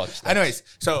even watch. That. Anyways,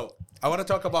 so I want to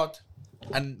talk about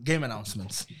game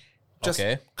announcements. Just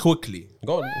Okay. quickly.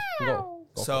 Go.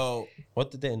 So What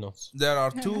did they announce? there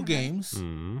are 2 games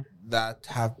that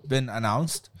have been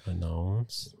announced.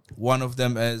 Announce. One of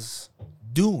them is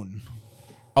Dune.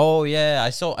 Oh yeah, I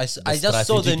just saw the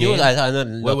strategy news. game? I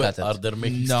didn't look at are it. they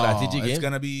making No, strategy it's game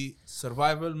gonna be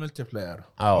survival multiplayer.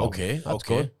 Oh, okay that's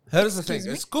okay cool. Here's the thing.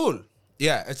 Excuse me? It's cool.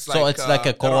 Yeah, it's like So it's like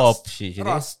a co-op. Rust. shit,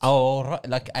 Rust. Oh, right,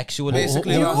 like actually.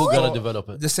 Basically, who Rust. gonna develop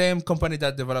it The same company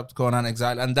that developed Conan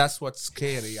Exile, and that's what's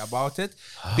scary about it.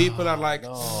 People are like,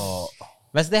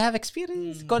 But they have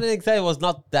experience. Conan Exile was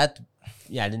not that.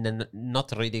 Yeah, not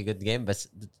really good game, but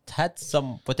it had some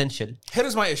potential. here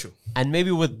is my issue. And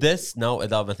maybe with this now,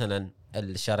 إذا مثلا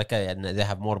الشركة يعني they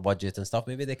have more budget and stuff,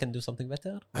 maybe they can do something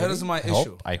better. Here is my I hope.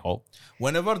 issue. I hope.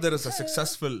 Whenever there is a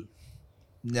successful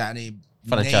يعني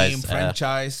Franchise, name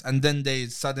franchise, and then they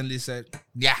suddenly say,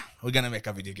 "Yeah, we're gonna make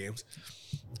a video games,"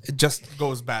 it just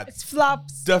goes bad. It's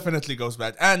flops. Definitely goes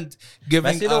bad. And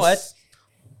giving But you know us what?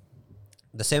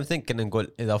 The same thing كنا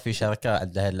نقول إذا في شركة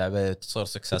عندها اللعبة تصير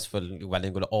successful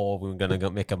وبعدين نقول oh we're gonna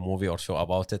make a movie or show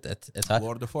about it. It's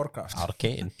World of Warcraft.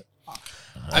 Arcane.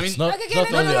 I mean, it's not, Okay, it's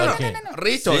not no, only no, no, Arcane no, no, no.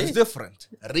 Rito is different.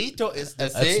 Rito is the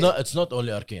it's not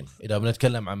only Arcane اذا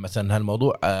بنتكلم عن مثلا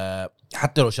هالموضوع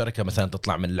حتى لو شركه مثلا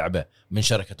تطلع من اللعبه من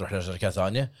شركه تروح لشركه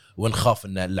ثانيه ونخاف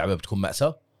ان اللعبه بتكون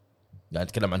مأساة يعني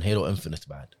نتكلم عن هيلو انفينيت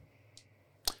بعد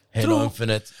هيلو True.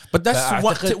 انفينيت But that's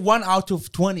فأعتقد- one out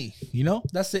of 20. You know,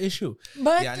 that's the issue.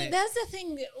 But يعني- that's the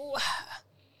thing.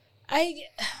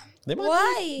 They might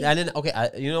Why? يعني okay,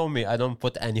 you know me, I don't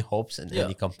put any hopes in Yeah.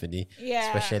 any company, Yeah.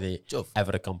 especially شوف.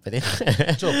 every company.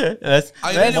 شوف. بس I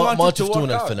ما- really ما wanted to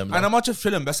شفتونا work out. الفيلم، لا. أنا ما شفت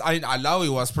فيلم بس Alawi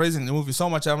was praising the movie so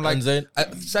much. I'm like, إنزين.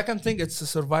 second thing, it's a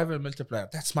survival multiplayer.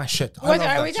 That's my shit. I What love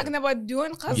are that we shit. talking about?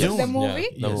 Dune? Yes. The movie?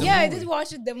 Yeah, the movie. Yeah, I did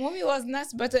watch it. The movie was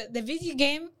nice, but the video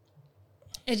game,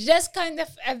 it just kind of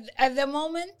at the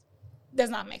moment does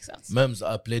not make sense. Mems,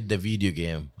 I played the video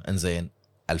game إنزين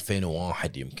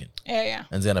 2001 يمكن. Yeah.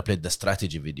 إنزين I played the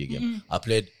strategy video game. I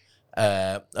played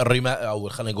الريما أو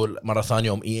خلينا نقول مرة ثانية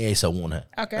يوم EA يسوونها.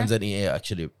 Okay. إنزين EA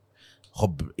actually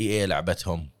خب EA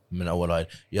لعبتهم من أول هاي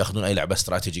يأخذون أي لعبة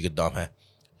استراتيجي قدامها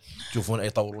يشوفون أي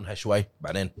يطورونها شوي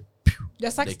بعدين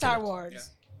Just like They Star kill it. Wars.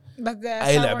 But the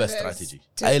أي Star لعبة Wars is استراتيجي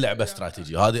too- أي لعبة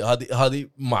استراتيجي هذه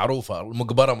معروفة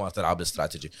المقبرة ما تلعب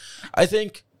الاستراتيجي. I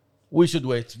think we should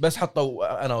wait بس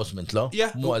حطوا announcement له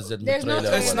Yeah. مو أزد من There's no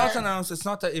تريلر It's trailer. not announced. It's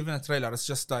not even a trailer. It's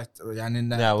just that يعني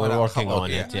إنه yeah, we're طلع working خبر. on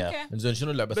Yeah. it. Yeah. Okay. إنزين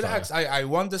شنو اللعبة الثانية؟ بالعكس, I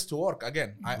want this to work again.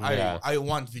 Yeah. I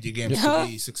want video games to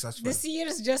be successful. This year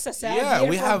is just a sad Yeah, year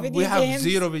we for have video games.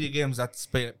 zero video games that's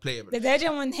playable. The day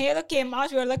when Halo came out,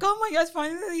 we were like, oh my god,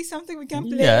 finally something we can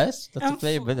play. Yes, that's I'm a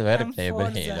playable, for- very I'm playable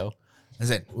for Halo. Then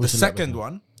the What's the second number?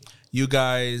 one, you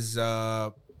guys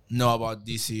know about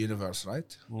DC Universe, right?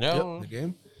 No. The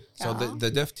game. So Uh-huh. the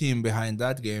dev team behind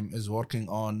that game is working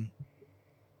on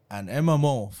an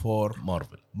MMO for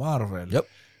مارفل. Marvel. Yep.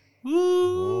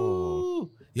 Woo!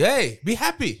 Yay! Be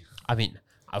happy. I mean,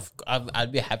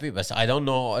 I'll be happy, but I don't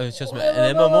know. It's just Wait,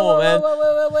 an MMO, man.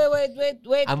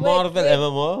 Wait. A Marvel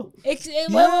MMO.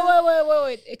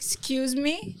 Wait. Excuse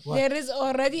me. There is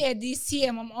already a DC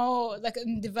MMO like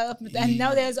in development, and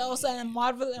now there's also a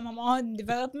Marvel MMO in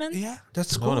development. Yeah,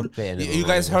 that's I wanna cool. play an You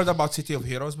guys MMO. heard about City of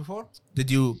Heroes before? Did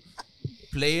you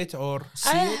play it or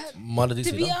see it? مال دي To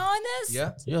سي be لا؟ honest,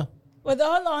 Yeah. Yeah. with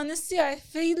all honesty, I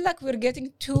feel like we're getting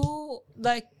too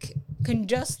like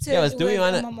congested Yeah, but do with you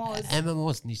want MMOs.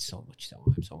 MMOs need so much time,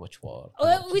 so much work.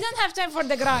 Well, we don't have time for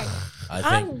the grind. I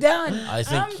I'm think done. I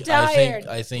think I'm tired.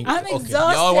 I think I'm okay.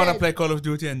 exhausted. Y'all want to play Call of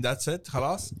Duty and that's it?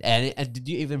 خلاص? And did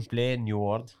you even play New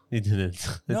World? You didn't.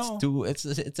 It's No. too. It's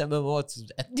MMO.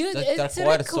 Dude, that it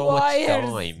requires so much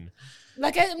requires- time.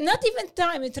 Like not even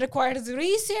time. It requires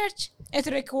research. It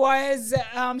requires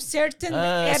certain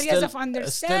areas of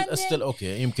understanding. still okay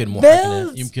يمكن مو Builds.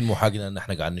 حقنا يمكن مو حقنا ان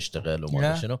احنا قاعد نشتغل وما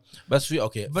ادري Yeah. شنو بس في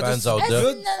اوكي But fans it's out No,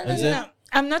 there. no.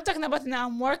 I'm not talking about now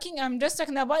I'm working. I'm just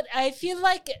talking about I feel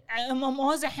like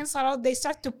MMOs الحين صاروا they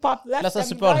start to pop left That's a and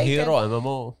super right hero and-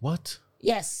 MMO. What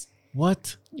Yes. what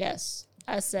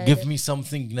I said give it. me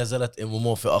something نزلت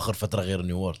MMO في اخر فتره غير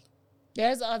نيو وورلد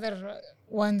There's other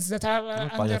ones that are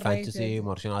Final Fantasy, underrated.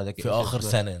 مرشون هذا في اخر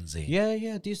سنه زين.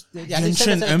 Yeah, these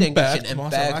Genshin Impact. Genshin ما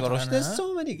Impact. سمعت Orochi. There's عنها.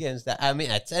 so many games that I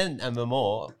mean it's an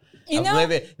MMO. You know,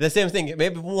 maybe the same thing.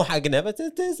 Maybe مو حقنا but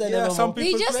it is an Yeah, MMO. some they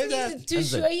people just play that. needed to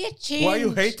انزين. شوية change. Why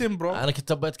you hate him, bro? انا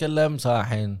كنت ابغى اتكلم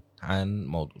صراحين عن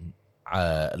موضوع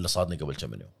اللي صادني قبل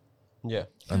كم يوم Yeah.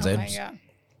 Oh انزين my God.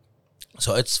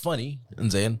 سو اتس فاني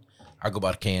انزين عقب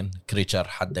اركين كريتشر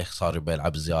حده صار يبي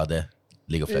يلعب زياده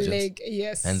ليج اوف ليجندز League,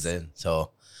 yes. انزين سو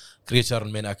كريتشر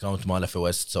المين اكونت ماله في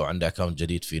ويست سو عنده اكونت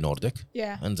جديد في نورديك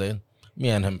Yeah. انزين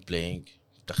مي اند هيم بلاينج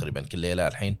تقريبا كل ليله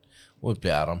الحين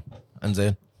وبلاي ارم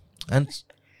انزين انت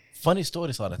فاني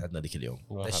ستوري صارت عندنا ذيك اليوم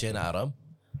دشينا ارم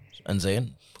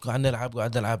انزين قاعد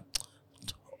نلعب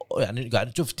يعني قاعد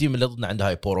نشوف تيم اللي ضدنا عنده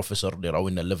هاي بور اوفيسر اللي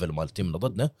راوينا الليفل مال التيم اللي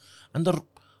ضدنا عنده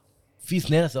في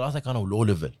 2 3 كانوا لو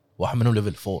ليفل واحد منهم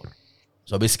ليفل 4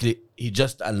 سو بيسكلي هي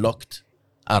جاست انلوكت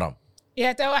ارم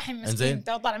يا تو الحين مسكين إنزين.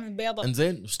 تو طالع من البيضة.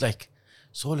 انزين وش لايك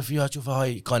سولف فيها اشوفها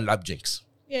هاي كان يلعب جينكس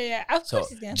Yeah. Of سو course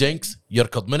it's gonna- جينكس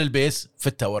يركض من البيس في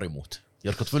التاور يموت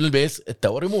يركض في البيس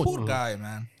التاور Poor يموت guy,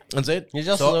 man. انزين He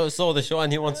just saw the show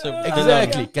and he wants to.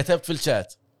 اكزاكتلي كتبت في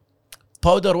الشات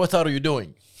باودر وات ار يو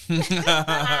دوينج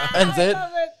انزين I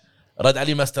love it. رد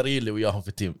علي ماستر اي اللي وياهم في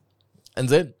التيم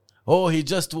انزين هي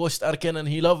جاست واتشد اركين اند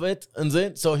هي لاف ات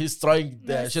انزين سو هيز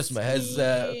تراينج شو اسمه هيز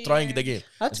تراينج ذا جيم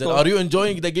That's انزين cool. ار يو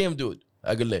انجوينج ذا جيم دود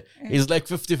اقول له هيز لايك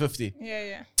 50-50 Yeah,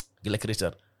 yeah. اقول لك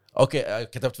ريتشارد اوكي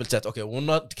كتبت في الشات اوكي ويل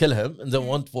نوت كيل هيم انزين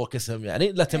وونت فوكس هيم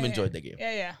يعني let him enjoy the game Yeah,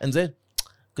 yeah. انزين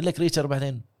اقول لك ريتشارد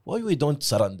بعدين واي وي دونت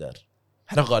سرندر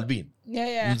احنا غالبين Yeah,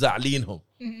 yeah. مزعلينهم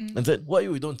Mm-mm. انزين واي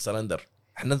وي دونت سرندر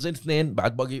احنا زين 2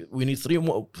 بعد باقي وي نيد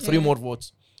 3 مور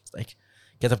فوتس لايك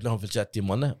كتبت لهم في الشات تيم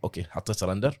مالنا اوكي حطيت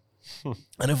سرندر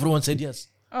and everyone said yes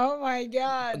Oh my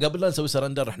God. قبل لا نسوي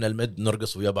سرندر احنا المد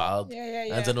نرقص ويا بعض Yeah,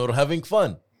 yeah, yeah. انزين we're having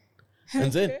fun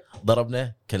انزين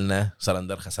ضربنا كلنا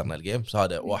سرندر خسرنا الجيم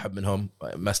هذا واحد منهم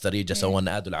ماستر يجا سوى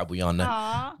لنا اد ولعب ويانا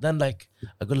Aw. then like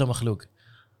اقول له مخلوق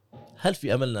هل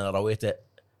في امل ان رويته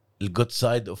الجود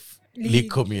سايد اوف League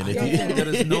community. Yeah.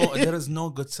 there is no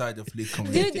good side of League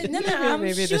community. Dude, no, I'm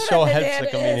maybe sure the show that helps the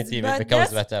there community is, but becomes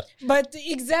that's- better. But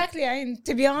exactly, I mean,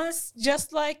 to be honest, just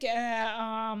like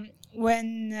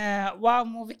when WoW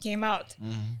movie came out,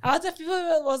 a lot of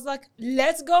people was like,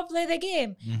 "Let's go play the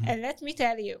game." And let me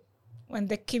tell you, when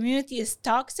the community is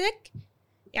toxic,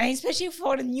 and especially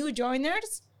for new joiners,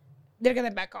 they're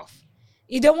gonna back off.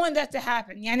 You don't want that to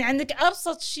happen. يعني عندك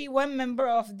أبسط شيء one member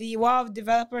of the WoW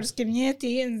developers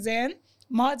community and then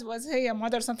Mod was he a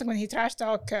mod or something when he trash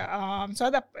talk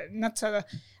Soda not Soda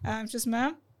شو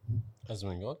اسمه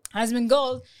Asmongold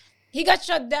Gold, he got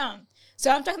shut down. So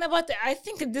I'm talking about, I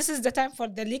think this is the time for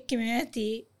the League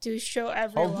community to show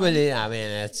everyone. Hopefully, I mean,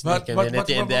 it's the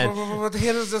community in the end. But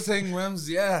here is the thing, Wims.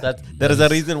 Yeah. That there is a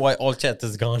reason why all chat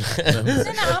is gone.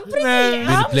 No, I'm pretty, Been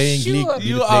I'm playing sure. league.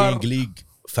 You Been playing are- league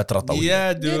فترة طويلة.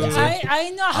 Yeah, Dude, dude. I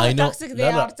know how I know- toxic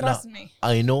they لا, are, trust me.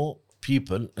 I know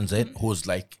people and then who's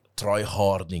like try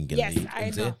harding in Yes, league. I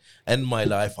and then know. in my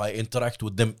life I interact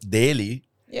with them daily.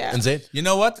 Yeah. And then You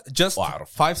know what? Just Wow.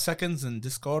 5 seconds in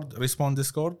Discord, respawn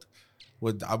Discord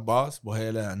with Abbas,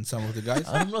 Bohela, and some of the guys.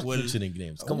 I'm not Will mentioning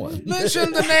names. Come on. mention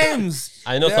the names.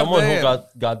 I know They're someone who there.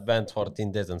 got banned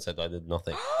 14 days and said I did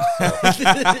nothing.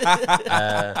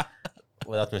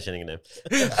 Without mentioning name.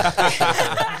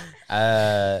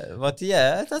 But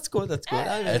yeah, that's cool. That's cool.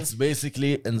 I mean, It's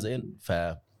basically انزين ف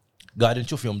قاعد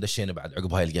نشوف يوم دشينا بعد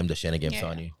عقب هاي الجيم دشينا جيم Yeah.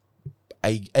 ثاني.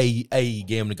 اي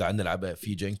جيم قاعد نلعبه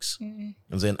في جينكس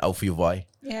انزين او في فاي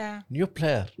Yeah. نيو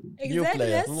بلاير نيو Exactly.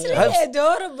 بلاير That's really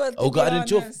adorable. to او be قاعد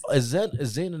نشوف honest.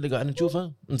 الزين اللي قاعد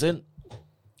نشوفه انزين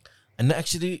انه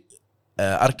اكشلي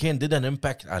اركين didn't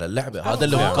امباكت على اللعبه هذا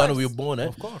اللي هم course. كانوا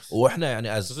يبونه Of course. واحنا يعني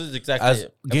this از is exactly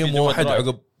جيم if you do it واحد right.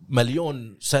 عقب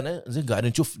مليون سنه زين قاعد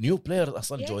نشوف نيو بلاير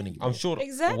اصلا Yeah. joining I'm sure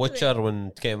Exactly. Witcher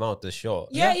when it came out the show,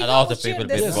 Yeah, a even lot of Witcher, people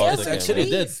the big Yes, bought it's the actually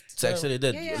game. did. It's actually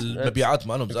did. Yeah, yeah. المبيعات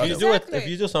مالهم If you زادوا. do it, Exactly. if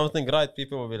you do something right,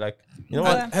 people will be like, you know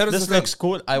And what, here's this the looks thing.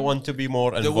 cool. I want to be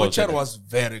more The involved. Witcher in it. was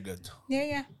very good. Yeah,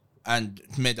 yeah. And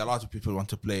it made a lot of people want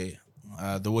to play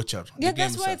The Witcher. Yeah, The game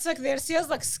that's why itself. it's like their sales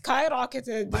like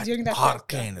skyrocketed But during that time.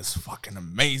 Arcane is fucking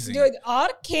amazing. Dude,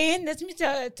 Arcane, let me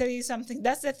tell you something.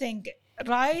 That's the thing.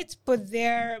 Right? Put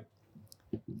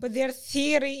their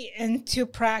theory into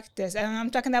practice. And I'm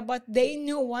talking about they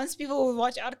knew once people will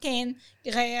watch Arcane,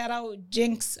 غيروا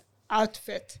Jinx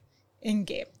outfit in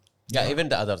game. Yeah, even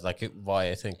the others like why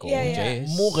I think Yeah, yeah. Jace.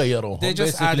 مو غيروهم. They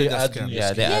just Basically added a add skin. new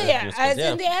Yeah, skin. they Yeah, added yeah. new skins, As in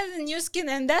yeah. they added a new skin,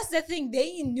 and that's the thing. They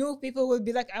knew people would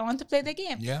be like, I want to play the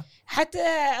game. Yeah. حتى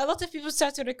a lot of people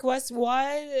start to request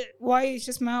why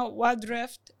just now Wild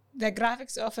Rift, the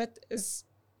graphics of it is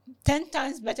 10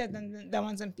 times better than the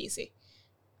ones on PC.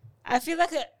 I feel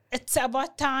like it's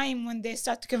about time when they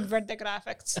start to convert the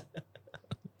graphics.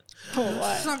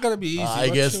 It's not gonna be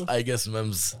easy. I guess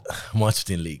mems ما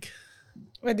شفتين ليج.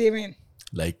 What do you mean?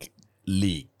 Like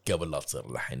ليج قبل لا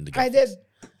تصير الحين. I did.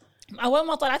 أول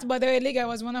ما طلعت by the way league, I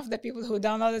was one of the people who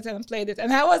downloaded it and played it,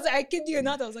 and I kid you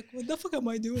not, I was like, what the fuck am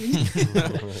I doing?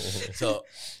 So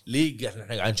ليج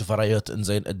احنا قاعد نشوف رايات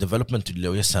انزين الديفلوبمنت اللي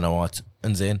ويا السنوات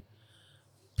انزين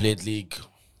played league.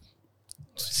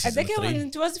 أتذكر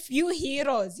when it was few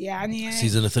heroes يعني.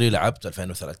 سيزون 3 لعبت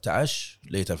 2013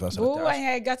 ليت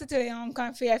 2013 I got it يوم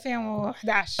كان في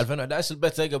 2011. 2011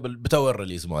 البيتا قبل بتو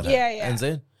الريليز مالها. Yeah, yeah.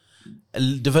 انزين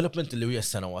الديفلوبمنت اللي ويا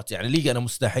السنوات يعني ليج انا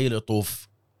مستحيل يطوف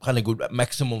خلينا نقول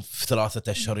ماكسيموم في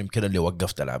 3 أشهر يمكن اللي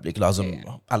وقفت العب ليج لازم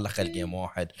على الاقل جيم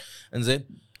واحد انزين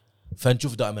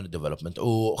فنشوف دائما الديفلوبمنت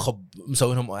وخب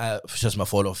مسوينهم شو اسمه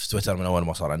فولو في تويتر من اول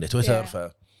ما صار عندي تويتر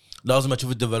Yeah. فلازم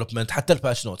اشوف الديفلوبمنت حتى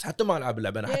الباتش نوت حتى ما العب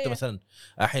اللعبه انا حتى Yeah. مثلا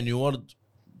الحين نيو وورد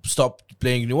ستوب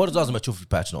بلاينج نيو وورد لازم اشوف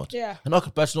الباتش نوت Yeah. هناك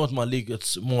الباتش نوت مال ليج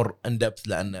اتس مور ان دبث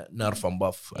لان نيرف اند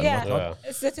باف Yeah. Yeah.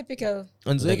 It's the typical. They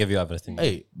انزين give you everything.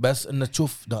 اي بس ان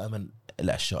تشوف دائما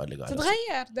الاشياء اللي قاعده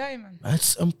تتغير دائما.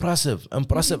 اتس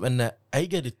امبرسيف ان اي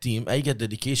قد التيم اي قد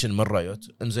ديديكيشن من رايوت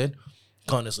انزين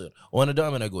كان يصير وانا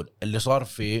دائما اقول اللي صار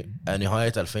في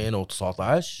نهايه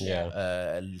 2019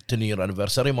 التنير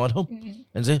انيفرساري مالهم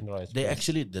انزين Right. they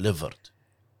actually delivered.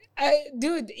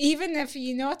 Dude, even if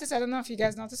you notice, I don't know if you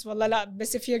guys notice والله لا,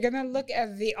 بس if you're gonna look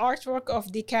at the artwork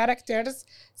of the characters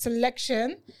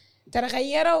selection ترى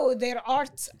غيروا their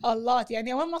art a lot.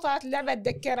 يعني أول ما طلعت اللعبة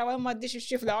أتذكر أول ما تدش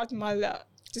تشوف الارت مال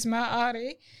اسمها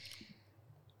آري,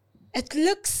 it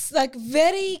looks like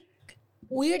very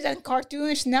weird and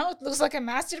cartoonish. Now it looks like a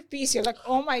masterpiece. You're like,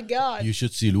 oh my god. You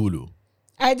should see Lulu.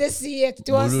 I did see it. It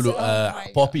was Lulu oh my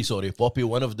Poppy sorry Poppy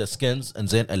one of the skins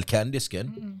انزين الكاندي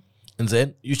سكين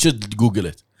انزين you should google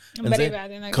it. God.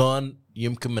 انزين كان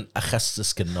يمكن من اخس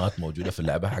سكنات موجوده في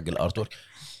اللعبه حق الارتورك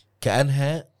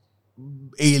كانها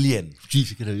alien شيء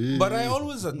كذا. But I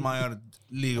always admired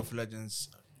League of Legends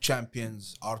champions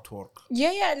artwork.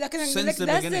 Yeah, like Since the that's the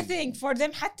beginning. thing for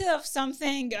them. حتى if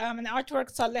something an artwork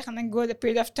صار له خلينا نقول a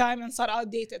period of time and صار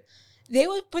outdated, they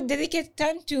will put dedicated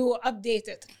time to update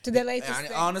it to the latest And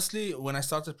thing. honestly, when I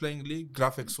started playing League,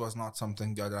 graphics was not something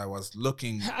that I was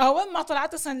looking. أول ما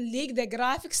طلعت أصلا League the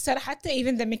graphics ترى حتى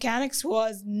even the mechanics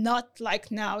was not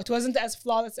like now. It wasn't as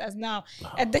flawless as now.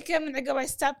 أتذكر من عقب I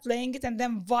stopped playing it and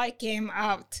then Vi came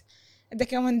out.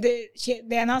 أتذكر when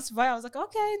they announced Vi I was like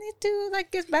okay I need to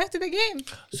like get back to the game.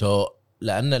 So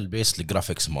لان البيس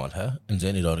الجرافيكس مالها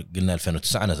انزين اذا قلنا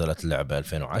 2009 نزلت اللعبه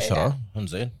 2010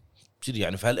 انزين كذي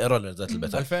يعني في هالايرا اللي نزلت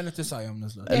البيتا 2009 يوم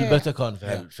نزلت. البيتا كان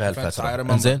في I هالفتره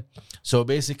remember. انزين سو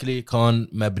بيسكلي كان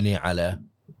مبني على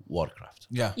ووركرافت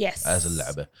Yeah. Yes. از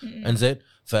اللعبه انزين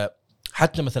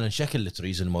فحتى مثلا شكل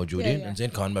التريز الموجودين Yeah. انزين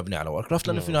كان مبني على ووركرافت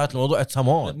لانه في نهايه الموضوع اتس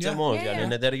مود يعني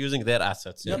إن they're using their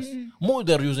assets. Yes. مو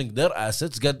they're using their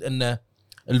assets قد انه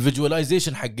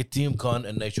الفيجواليزيشن حق التيم كان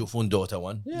انه يشوفون دوتا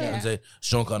 1 انزين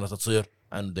شلون كانت تصير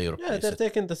and they Yeah, replace they're it.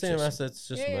 taking the same assets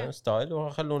شو اسمه ستايل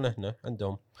وخلونه هنا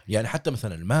عندهم. يعني حتى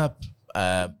مثلا الماب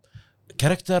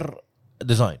كاركتر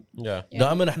ديزاين Yeah.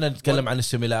 دائما احنا نتكلم عن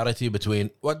السيميلاريتي بتوين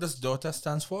What does Dota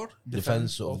stands for?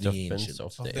 defense of the Defense ancient.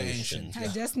 of of the the ancient. ancient. I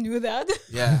just knew that.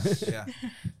 Yeah.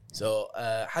 سو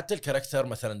حتى الكاركتر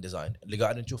مثلا ديزاين اللي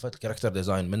قاعد نشوفه الكاركتر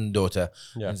ديزاين من دوتا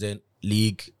Yeah. زين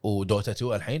ليج ودوتا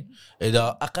 2 الحين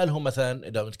اذا اقلهم مثلا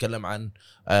اذا بنتكلم عن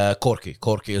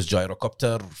كوركي از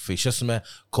جايروكوبتر في شو اسمه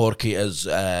كوركي از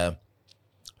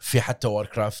في حتى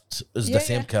واركرافت از ذا Yeah,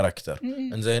 سيم yeah. كاركتر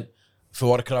انزين في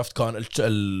واركرافت كان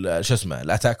شو اسمه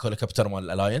الاتاك هوليكوبتر مال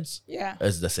الالاينس Yeah.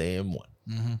 از ذا سيم وان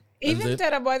Even إنزين.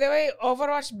 ترى by the way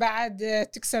Overwatch بعد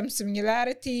took some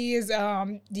similarities.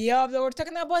 Diablo we're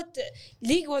talking about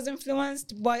League was influenced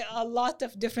by a lot of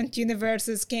different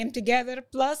universes came together.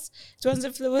 Plus it was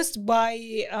influenced by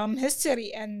history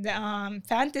and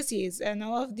fantasies and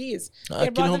all of these. They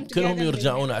brought كلهم them together كلهم and they-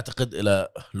 يرجعون اعتقد الى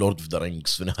لورد اوف ذا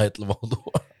رينجز في نهايه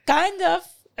الموضوع kind of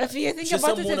if you think شو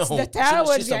about it it's يسمونهم؟ the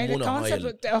towers شو يعني the يسمونهم هاي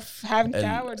concept of having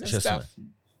towers and شو اسمه stuff.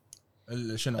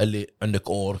 شنو؟ اللي عندك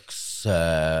اوركس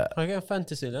Okay,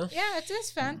 fantasy لا. Yeah, it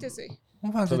is fantasy.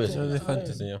 مو فاهم. It's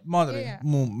fantasy. Yeah. ما ادري Yeah.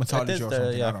 مو It mythology is or the,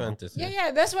 something. I yeah, don't know. fantasy.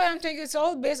 Yeah, that's why I'm thinking it's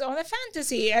all based on a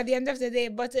fantasy at the end of the day.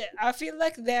 But I feel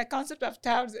like the concept of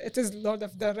towers, it is Lord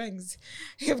of the Rings.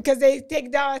 Because they take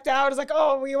down a tower, it's like,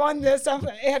 oh, we want this some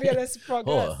area, let's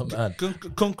progress. اوه مان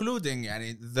Concluding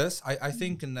يعني this I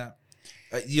think in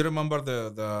you remember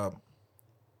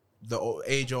the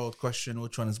age old question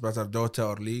which one is better Dota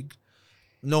or League?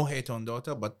 No hate on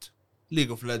Dota but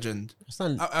League of Legends.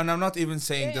 أصلاً And I'm not even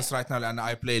saying Yeah, this right now and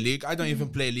I play League. I don't even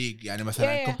play League يعني مثلا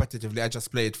Yeah, yeah. competitively. I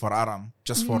just play it for Aram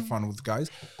just for fun with guys.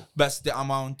 But the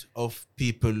amount of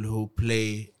people who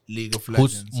play League of who's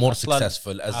Legends. more أصلاً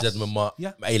successful ازيد مما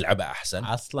Yeah. اي لعبه احسن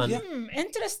أصلاً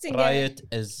Interesting. Riot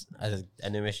is an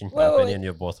animation Wait, wait, company wait. and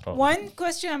you're both wrong. One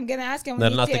question I'm going to ask and we They're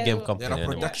need not a to- game company They're a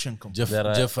anymore. production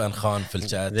company. جف انخان في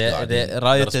الشات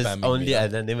Riot is only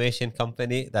an animation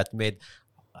company that made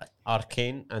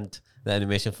Arcane and the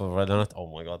animation for Valorant. Oh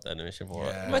my god, the animation for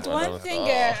Yeah. But one Valorant. thing,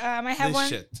 Oh. I have This one.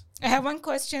 shit. I have one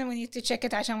question. We need to check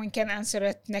it عشان we can answer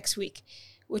it next week,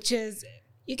 which is,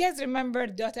 you guys remember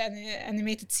Dota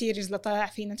animated series اللي طلع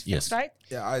في Netflix, Yes. right?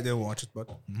 Yeah, I didn't watch it but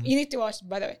You need to watch it,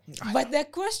 by the way. But the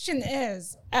question is,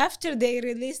 after they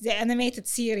released the animated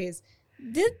series,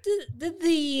 did the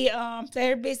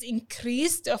player base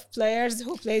increased of players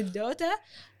who played Dota?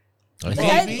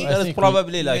 Maybe. There's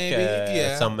probably like maybe,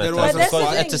 yeah. some There was a because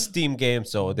thing. it's a Steam game,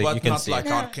 so but you can not see. like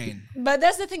No. Arcane. But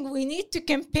that's the thing. We need to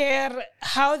compare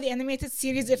how the animated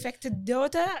series affected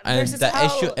Dota And versus the how.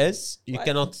 issue is you What?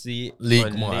 cannot see League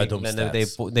on ما عندهم لأن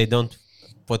stats. they don't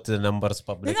put the numbers No,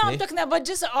 publicly. I'm talking about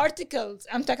just articles.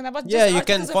 I'm talking about just Yeah, you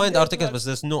can articles of find the articles, but world.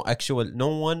 there's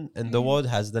no one in the world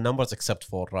has the numbers except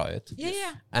for Riot.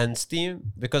 Yeah. And Steam,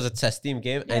 because it's a Steam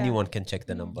game, Yeah. anyone can check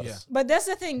the numbers. Yeah. But that's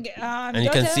the thing. And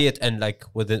you can Dota- see it in like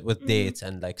with dates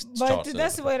and like But charts. and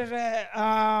that's everything.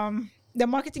 where the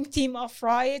marketing team of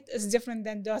Riot is different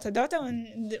than Dota. Dota,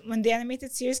 when the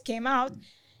animated series came out,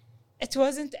 it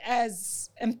wasn't as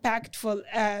impactful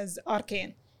as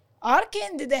Arcane.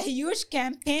 Arcane did a huge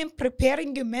campaign preparing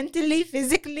you mentally,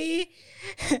 physically,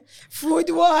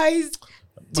 food-wise,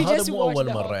 to هذا just مو watch اول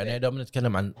the whole مره يعني thing. اذا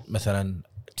بنتكلم عن مثلا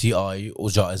تي اي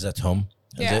وجائزتهم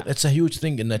Yeah. زين اتس هيوج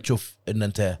ثينج ان تشوف ان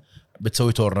انت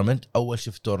بتسوي تورنمنت اول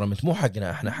شيء في التورنمنت مو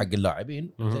حقنا احنا حق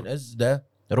اللاعبين زين از ذا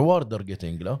ريورد ار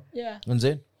جيتنج لا Yeah.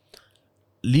 زين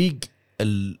ليج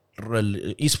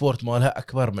الاي سبورت مالها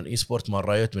اكبر من اي سبورت مال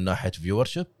رايت من ناحيه فيور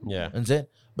شيب Yeah. انزين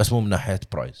بس مو من ناحيه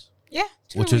برايز Yeah,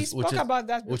 true. Which We is- spoke which is- about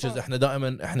that which is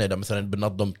before. احنا اذا مثلا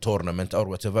بننظم تورنمنت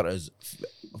او وات ايفر از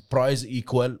برايز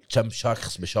ايكوال كم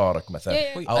شخص بشارك مثلا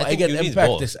Yeah, yeah. او I اي think قد you need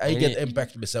امباكت both. اي I قد need-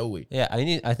 امباكت بيسوي. Yeah,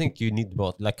 I think you need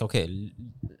both. Like, okay,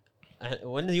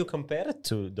 when you compare it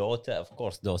to Dota, of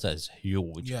course, Dota is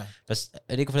huge. Yeah. But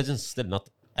League of Legends is still not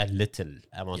a little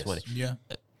amount of Yes. money. Yeah.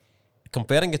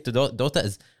 Comparing it to Dota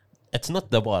is, it's not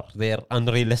the bar. They're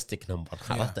unrealistic number.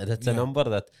 That's a Yeah. number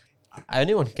that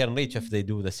anyone can reach if they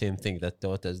do the same thing that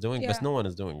Dota is doing, but Yeah. no one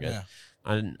is doing it. Yeah.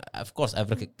 And of course,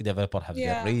 every developer have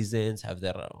their Yeah. reasons, have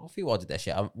their في واجد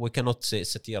أشياء. We cannot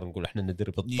sit here نقول إحنا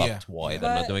ندري بالضبط Yeah. why they're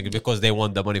not But- doing it because they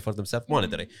want the money for themselves.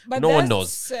 Monetary. But No one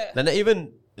that's, knows. Then even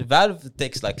Valve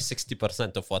takes like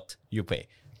 60% of what you pay.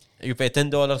 You pay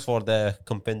 $10 for the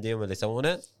compendium اللي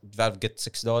يسوونه. Valve get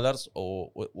 $6 و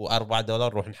 $4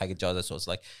 روحن حق الجائزة. So it's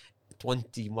like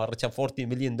 20 مرة كم $40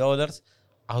 million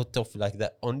out of like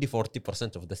that only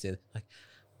 40% of the sale. Like,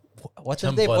 what if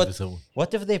كم they فالف put يسوون؟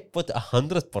 what if they put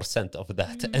 100% of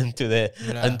that into the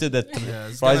Yeah. into the Yeah,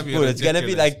 it's prize gonna be pool? It's gonna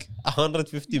be ridiculous. like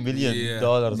 $150 million Yeah.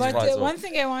 But prize pool. one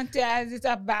thing I want to add it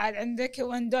up بعد عندك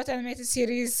when Dota animated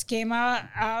series came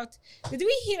out, did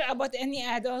we hear about any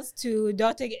add-ons to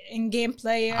Dota in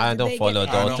gameplay? I Did don't they follow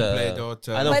get I don't Dota. play Dota.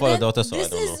 I don't But follow then Dota, so I this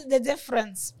don't is know. the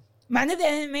difference. معنى the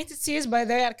animated series, by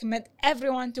the way, I recommend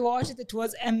everyone to watch it. It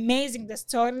was amazing. The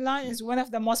storyline is one of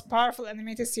the most powerful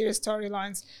animated series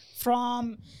storylines, from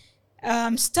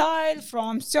style,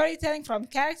 from storytelling, from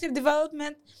character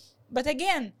development. But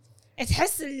again,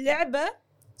 تحس اللعبة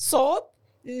صوب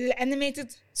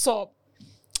الانيميتد صوب.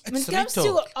 When it It's comes to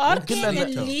Rito. Arcane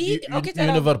and League, okay,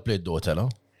 You never played Dota, no?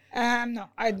 no,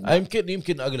 I don't.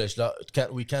 يمكن اقلش لا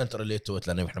we can't relate to it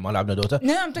لان احنا ما لعبنا دوتا. No,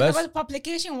 I'm talking بس- about the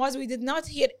publication was we did not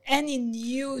hear any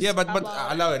news. Yeah, but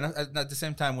about allow it. At the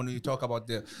same time, when you talk about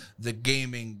the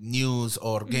gaming news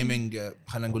or gaming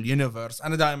خلينا نقول universe,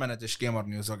 أنا دائما أدش gamer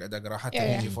news وقاعد أقرأ حتى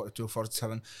Yeah, في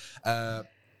 247.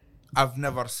 I've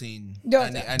never seen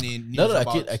Dota. any news لا لا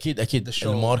about اكيد the show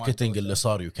الماركتينج مال اللي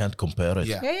صار you can't compare it.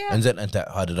 Yeah. Yeah, yeah. انزين انت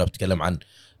هذا بتتكلم عن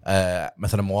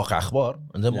مثلا مواقع اخبار.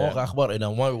 انزين مواقع اخبار اذا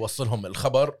ما يوصلهم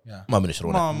الخبر Yeah. ما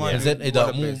بنشرونه. ما انزين اذا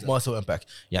ولا مو بيزة. ما سوى امباكت.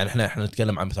 يعني احنا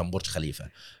نتكلم عن مثلا برج خليفه.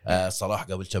 صلاح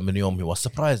قبل كم من يوم هو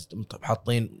سبرايز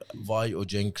حاطين فاي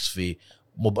وجينكس في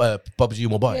ببجي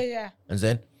موبايل. Yeah, yeah.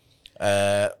 انزين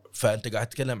فانت قاعد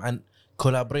تتكلم عن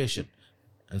كولابريشن.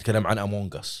 نتكلم عن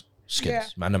امونج اس سكيلز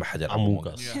Yeah. مع انه ما حد يلعب Among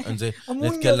Among Us. Us. انزين Among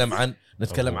نتكلم Us. عن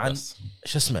Among Us.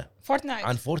 شو اسمه Fortnite.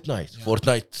 عن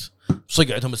فورتنايت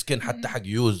صق عندهم سكين حتى حق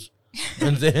يوز.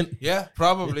 انزين Yeah,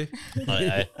 probably.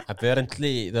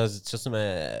 apparently there's شو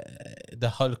اسمه the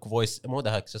Hulk voice مو the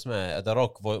Hulk شو اسمه the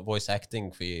Rock voice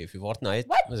acting في Fortnite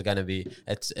What? was gonna be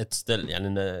it's still يعني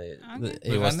إنه Okay.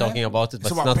 he was talking about it but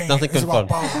It's it's about not pain, nothing it's about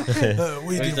confirmed. power.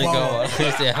 We Everything devour. go-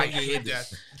 I hate that.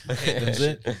 I hate that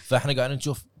انزين shit. فاحنا قاعدين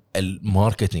نشوف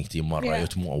الماركتينج تيم مال Yeah.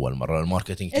 رايوت مو اول مره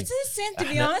الماركتينج تيم It's insane to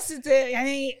be honest.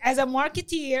 يعني as a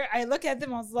marketeer, I look at them.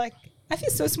 I was like, I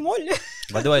feel so small.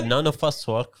 By the way, none of us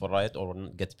work for Riot or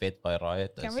get paid by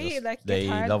Riot. Can It's we, just like, get they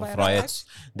hired love by Riot. Riot?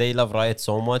 They love Riot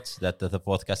so much that the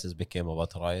podcast has became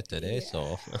about Riot today. Yeah. So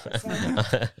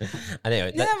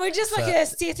anyway, No, we're just like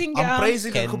stating. I'm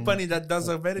praising a Can- company that does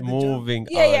a very good job. moving.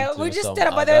 Yeah, on yeah. to We're just some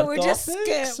but other we're just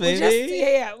topics, we're just maybe?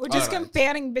 yeah. We're just Alright.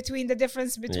 comparing between the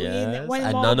difference between Yes, one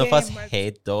and mobile none of us game, but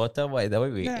hate Dota. By the way,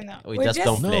 we No. we We're just just-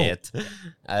 don't play No. it.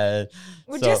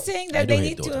 we're So, just saying I that do they hate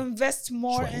need to Dota. invest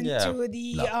more Sure. into Yeah. the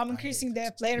No. increasing the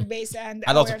player base and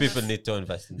a lot of awareness. people need to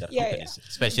invest in their Yeah, companies,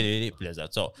 especially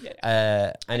Blizzard. So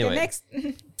Yeah. anyway, The next,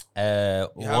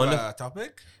 You one have of a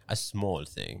topic? a small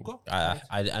thing. Go.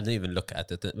 I didn't even look at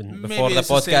it before Maybe the it's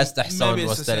the podcast. same- Ahsan maybe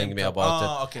it's was the telling same me top- about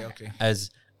it. Okay. As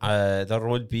there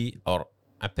will be, or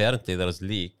apparently there's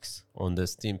leaks on the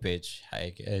Steam page,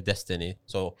 Destiny.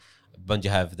 So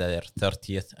Bungie have their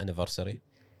 30th anniversary,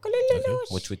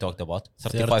 which we talked about.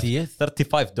 30th?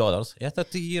 $35. Yeah,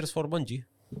 30 years for Bungie.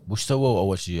 وش سووا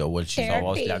اول شيء Fair.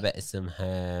 سووا RP. لعبة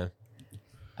اسمها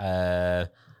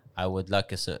I would like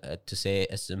to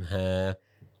say اسمها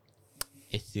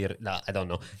إثير لا I don't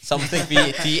know something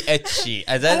في THC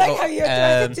I like how you're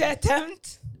trying to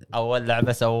attempt. أول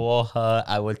لعبة سووها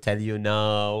I will tell you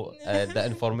now the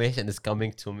information is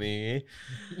coming to me.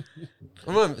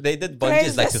 المهم they did Bungie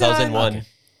is Praise like the sun. 2001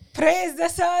 Praise the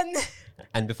sun.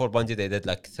 and before Bungie they did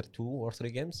like 2 or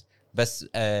 3 games بس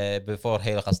before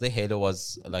Halo قصدي Halo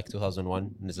was like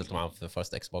 2001 نزلت معهم في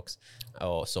first Xbox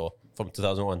so from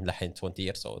 2001 لحين 20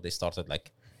 years so they started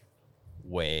like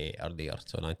way earlier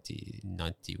to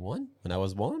 1991 when I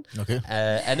was born اوكي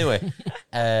anyway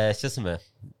شو اسمه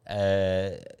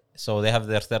so they have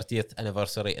their 30th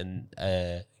anniversary in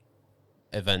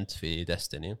event في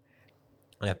Destiny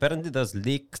And apparently there's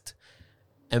leaked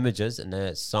images and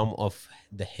some of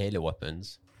the Halo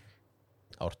weapons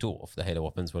or 2 of the Halo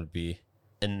weapons will be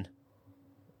in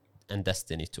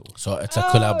Destiny 2. So it's a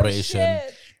collaboration.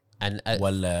 shit. And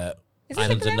ولا Is this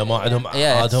a إنه ما عندهم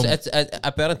yeah, عادهم it's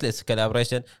apparently it's a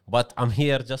collaboration, but I'm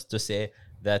here just to say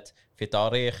that في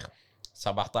تاريخ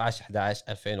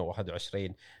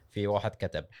 17/11/2021 في واحد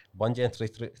كتب Bungie and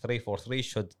 343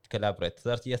 should collaborate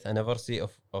 30th anniversary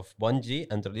of Bungie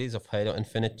and release of Halo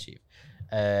Infinite Chief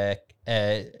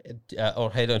or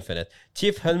Halo Infinite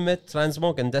Chief helmet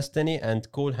transmog in Destiny and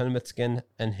cool helmet skin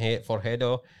and for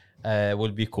Halo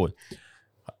will be cool.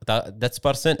 That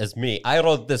person is me. I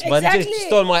wrote this. Bungie Exactly.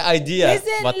 stole my idea.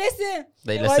 Listen, but listen.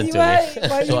 They While listen you to me. were-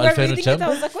 while you So were 2000 reading it, I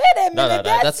was like, wait a No, minute, no,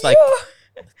 that's that's like you.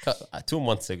 2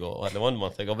 months ago or 1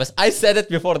 month ago. But I said it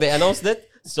before they announced it,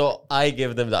 so I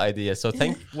gave them the idea. So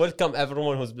welcome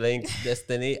everyone who's playing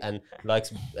Destiny and likes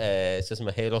just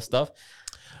my Halo stuff.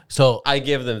 So I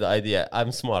gave them the idea.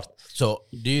 I'm smart.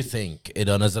 do you think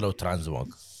إذا نزلوا transmog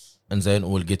إنزين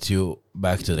will get you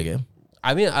back to the game?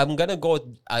 I mean, I'm gonna go.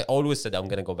 I always said I'm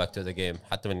gonna go back to the game.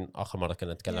 حتى من آخر مرة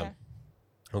كنا نتكلم.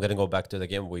 Yeah. I'm gonna go back to the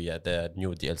game with the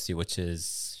new DLC, which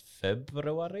is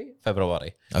February.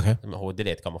 Okay. هو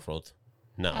delayed كان مفروض.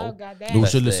 Oh Now. god damn. وش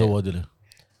بس اللي سووا دلي؟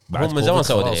 بعد من زمان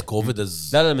سووا خلاص دلي. كوفيد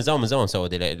is لا من زمان سووا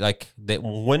ديلي. Like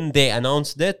when they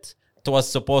announced it was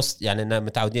supposed يعني إنه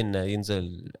متعودين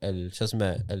ينزل شو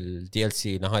اسمه ال DLC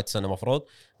نهاية السنة مفروض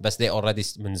بس they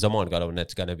already من زمان قالوا إنه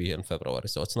it's gonna be in February,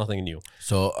 so it's nothing new.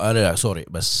 so أنا sorry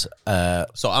بس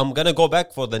So I'm gonna go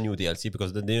back for the new DLC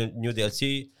because the new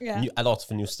DLC Yeah. a lot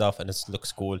of new stuff and it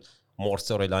looks cool. More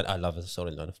storyline. I love the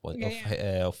storyline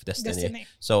of Destiny.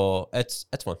 So it's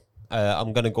fun.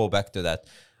 I'm gonna go back to that,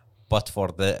 but for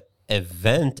the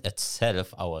event itself,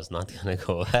 I was not gonna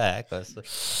go back.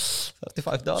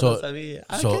 $35. I mean,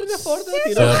 I can afford it.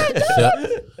 You know?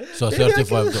 so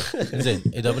 $35 زين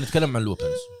إذا بنتكلم عن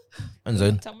الويبنز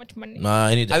إنزين So much money.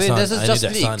 ما I need I mean, إحسان. this is I just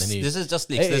need إحسان leaks. هني. This is just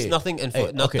leaks. There's Hey, nothing,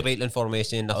 hey, not okay. real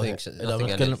information. Nothing. إذا Nothing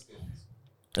in بنتكلم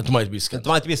it. it might be skins. It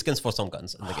might be skins for some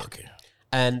guns in the game. Okay.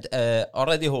 And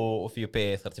already, if you pay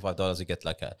 $35, you get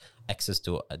like access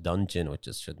to a dungeon, which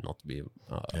should not be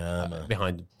Yeah, man.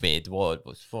 behind paid wall.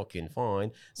 But fucking fine.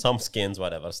 Some skins,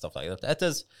 whatever, stuff like that.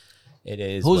 It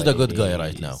is. Who's what the good it guy is.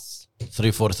 right now?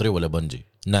 343 ولا بنجي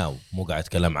now مو قاعد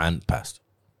أتكلم عن past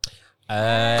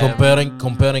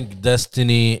comparing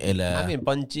Destiny I إلى mean,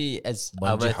 Bungie is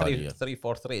Bungie حاليا.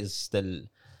 343 is still.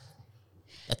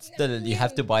 It's still you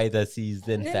have to buy the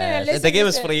season No, pass. listen, The game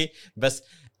is listen. free, but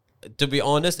to be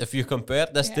honest, if you compare,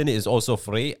 Destiny is also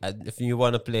free, and if you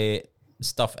want to play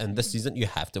stuff in this season, you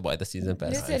have to buy the season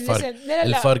pass. Listen, الفرق listen. لا.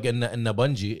 الفرق إن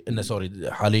بنجي إن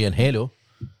سوري حاليا هيلو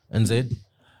إنزين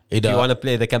If you إذا want to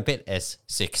play the campaign, it's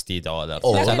 $60.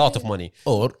 Oh. It's a lot of money.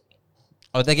 or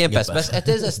Or the Game Pass, Pass. but it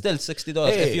is still $60.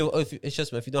 Hey.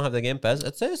 If you don't have the Game Pass,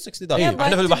 it's $60. Yeah, but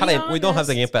احنا في to be البحرين, we don't have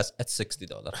the honest- Game Pass, it's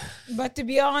 $60. But to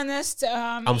be honest,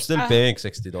 I'm still paying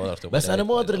 $60 to بس play أنا it.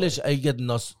 ما أدري ليش أي قد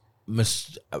ناس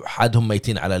مش حدهم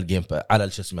ميتين على الجيم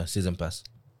على شو اسمه سيزون باس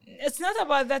it's not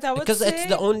about that. I would Because say it's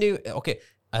the only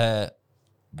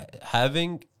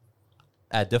having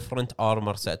a different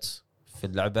armor sets في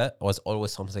اللعبة was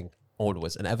always something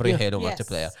always in every Halo Yes.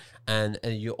 multiplayer, and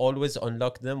you always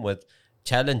unlock them with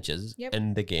challenges Yep.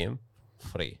 in the game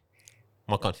free.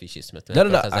 ما كان في شيء اسمه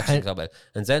لا، transactions قبل.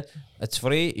 And then it's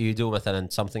free. You do مثلا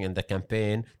something in the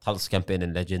campaign, تخلص campaign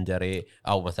in legendary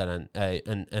أو مثلا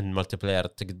in multiplayer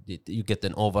you get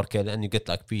an overkill and you get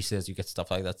like pieces, you get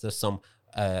stuff like that. There's some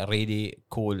really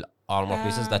cool armor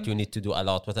pieces that you need to do a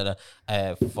lot. مثلا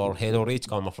for Halo Reach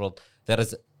كان مفروض there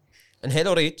is in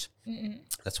Halo Reach.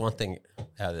 That's one thing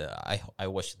I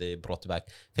wish they brought back.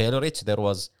 For Halo Reach there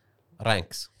was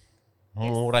ranks.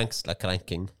 مو ranks like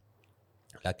ranking.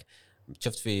 Like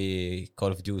شفت في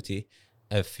Call of Duty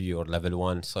if you're level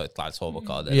 1 so يطلع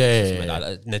صوبك هذا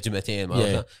Yeah. نجمتين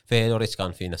Yeah. في Halo Reach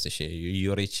كان في نفس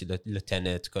الشيء. You reach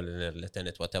lieutenant, colonel,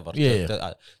 lieutenant, whatever.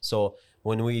 Yeah. So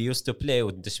when we used to play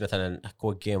وتدش مثلا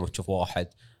quick game وتشوف واحد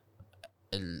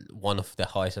one of the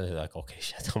highest like okay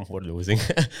shit we're losing.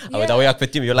 أو إذا وياك في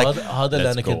التيم you're like هذا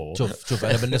اللي انا let's كنت go. شوف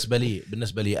انا بالنسبه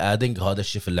لي ادنج هذا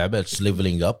الشيء في اللعبه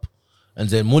ليفلينج اب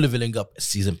انزين مو ليفلينج اب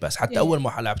السيزون باس حتى اول ما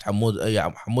لعبت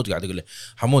حمود قاعد يقول لي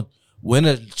حمود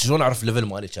وين شلون اعرف الليفل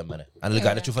مالي كم انا اللي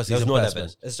قاعد اشوفه There's سيزون no باس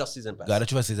level. It's just season pass. قاعد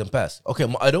اشوفه سيزون باس اوكي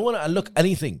اي دونت وانا انلوك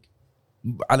اني ثينج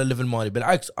على الليفل مالي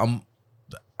بالعكس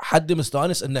حد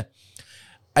مستانس انه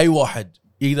اي واحد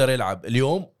يقدر يلعب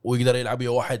اليوم ويقدر يلعب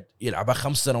واحد يلعبها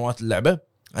 5 سنوات اللعبه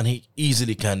and he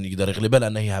easily كان يقدر يغلبها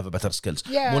لانه هي هاف better skills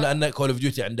مو لانه كول اوف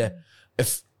ديوتي عنده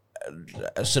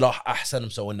سلاح احسن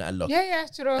مسوي لنا انلوك yeah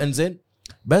true. انزين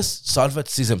بس سالفه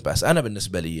سيزن باس انا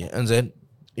بالنسبه لي انزين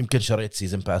يمكن شريت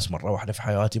سيزن باس مره واحده في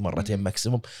حياتي مرتين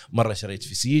ماكسيموم مره شريت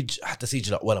في سيج حتى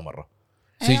سيج لا ولا مره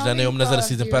سيج لان يوم نزل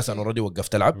السيزن باس انا اوريدي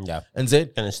وقفت العب انزين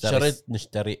كان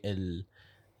نشتري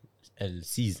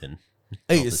السيزن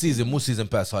اي السيزن مو سيزن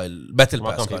باس هاي الباتل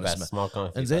باس كان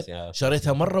اسمه انزين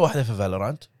شريتها مره واحده في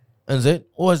فالورانت انزين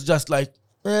was just like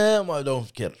I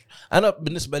don't care انا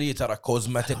بالنسبه لي ترى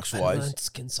كوزماتكس وايز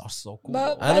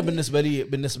انا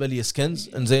بالنسبه لي سكنز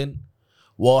انزين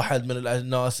واحد من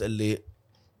الناس اللي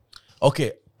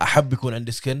اوكي احب يكون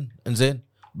عندي سكن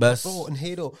انزين بس ان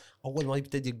هيلو اول ما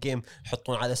يبتدي الجيم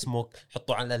يحطون على سموك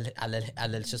يحطوا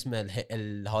على شو اسمه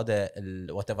هذا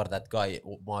وات ايفر ذات جاي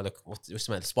مالك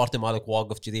اسمه السبارتي مالك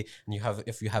واقف كذي and you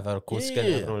have if you have a cool skin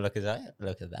يقولون لك ذا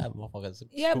ما فاق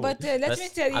yeah but let me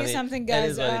tell you something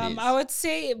guys I would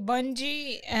say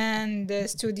Bungie and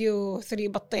Studio 3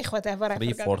 بطيخ whatever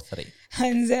 343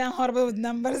 انزين horrible with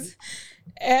numbers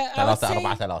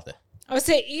 3 I would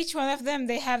say each one of them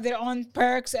they have their own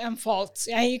perks and faults.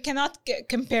 Yeah, you cannot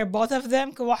compare both of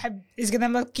them. كواحد is gonna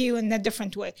milk you in a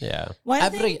different way. Yeah.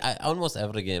 Almost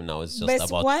every game now is just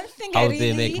about one thing how I really,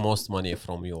 they make most money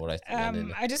from you, right?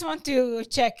 I just want to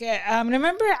check.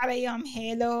 Remember على أيام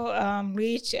Halo,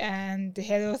 Reach and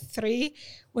Halo 3,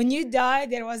 when you die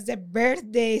there was the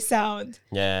birthday sound.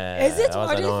 Yeah. Is it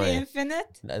Modern Warfare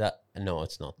Infinite? No,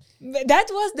 it's not. That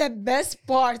was the best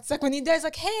part. It's like when you die, it's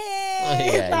like,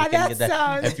 hey, that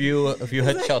sound. If you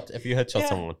headshot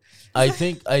someone. I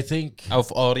think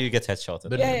or you get headshot.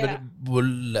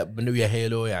 ويا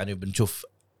هيلو يعني بنشوف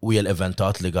ويا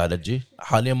الايفنتات اللي قاعده تجي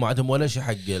حاليا ما عندهم ولا شيء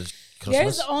حق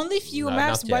There's only few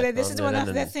maps, but this is one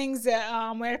of the things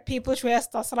where people شوية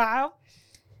استصرعوا.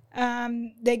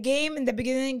 The game in the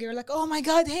beginning you're like, oh my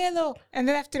god, Halo, and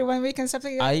then after 1 week and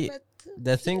something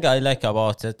the thing I like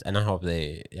about it, and I hope they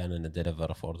deliver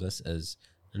for this, is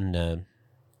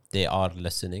they are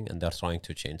listening and they're trying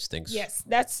to change things. Yes,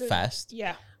 that's fast.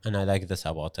 Yeah. And I like this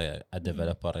about a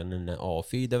developer. And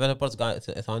في developers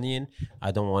ثانيين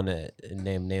I don't want to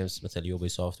name names مثل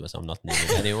Ubisoft, but I'm not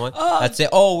naming anyone. That say,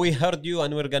 oh, we heard you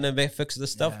and we're gonna fix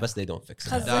this stuff, but they don't fix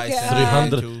it.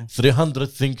 300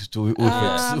 things to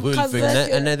we'll fix.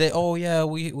 And they, oh yeah,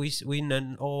 we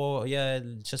oh yeah,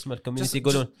 شو اسمه الكوميونتي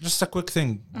يقولون. Just a quick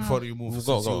thing before you move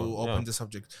to open the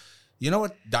subject. You know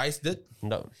what DICE did?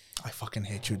 No. I fucking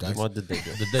hate you, DICE. What did they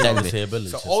do? Did they disable?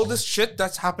 So all this shit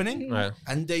that's happening,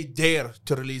 and they dare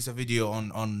to release a video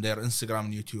on their Instagram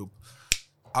and YouTube.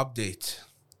 Update.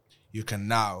 You can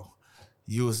now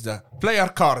use the player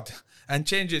card and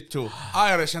change it to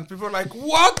Irish, and people are like,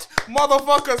 what?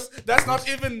 Motherfuckers, that's not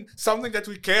even something that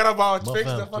we care about. Fix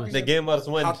the fucking The gamers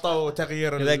win. حطوا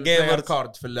تغيير The gamers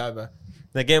card في اللعبة.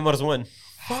 The gamers win.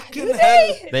 Fucking hell.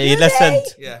 They listened.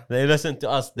 Yeah. They listened to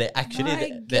us. They actually,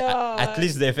 at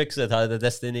least they fixed it. The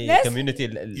Destiny community.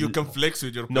 You can flex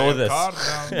with your player card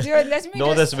now. Dude, let me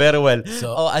know this very well.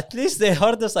 At least they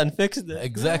heard us and fixed it.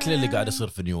 Exactly اللي قاعد يصير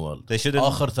في نيو وورلد. They shouldn't.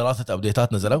 آخر 3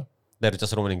 أبديتات نزلوا. They're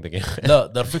just ruining the game.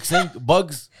 لا they're fixing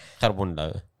bugs. خربون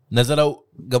اللعبة. نزلوا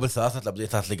قبل 3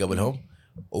 الأبديتات اللي قبلهم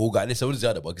وقاعد يسوون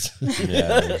زيادة bugs.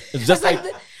 It's just like.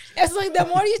 It's like the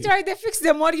more you try to fix,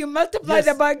 the more you multiply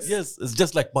the bugs. Yes, it's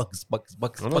just like bugs.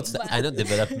 I know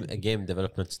game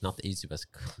development is not easy, but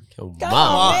come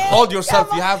on, hold yourself.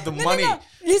 You have the money. No.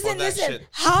 Listen.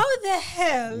 How the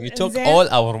hell you took all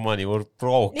our money? We're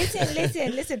broke.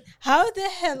 Listen. How the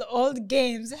hell old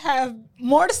games have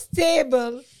more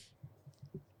stable?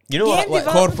 You know what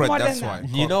corporate, that's why.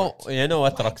 You know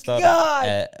what Rockstar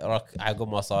عقب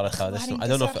ما صارت هذا I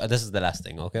don't know if this is the last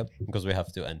thing, okay? Because we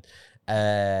have to end.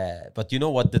 But you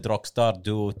know what did Rockstar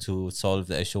do to solve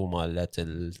the issue مالت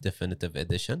Definitive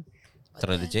Edition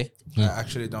trilogy? I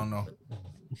actually don't know.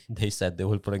 They said they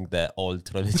will bring the old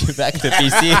trilogy back to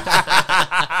PC.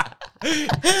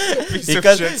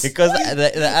 because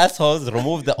the assholes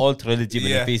removed the old trilogy from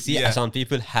the PC عشان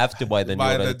people have to buy the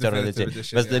new trilogy.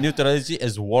 But the new trilogy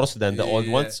is worse than the old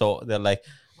one, so they're like,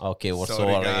 okay, we're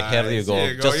sorry. Here you go.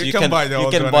 Just you can buy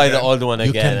the old one again.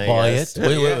 You can buy it.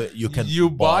 Wait. You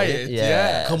buy it.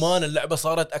 Yeah. Come on, اللعبة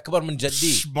صارت أكبر من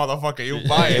جدي. Motherfucker, you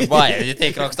buy it. You buy it. You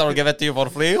take Rockstar and give it to you for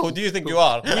free. Who do you think you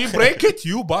are? We break it,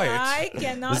 you buy it. I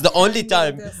cannot. It's the only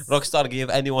time Rockstar gave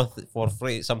anyone for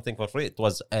free something for free. It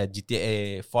was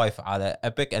GTA 5 على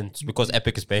Epic, and it's because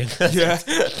Epic is paying. Yeah.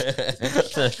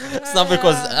 It's not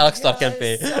because Rockstar can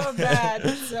pay.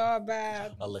 So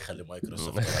bad. الله يخلي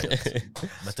مايكروسوفت.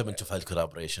 متى بنشوف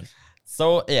هالكولابريشن.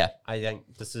 So yeah, I think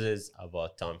this is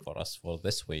about time for us for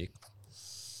this week.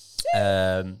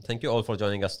 Thank you all for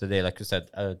joining us today. Like you said,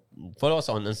 follow us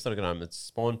on Instagram. It's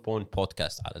Spawn Porn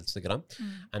Podcast on Instagram.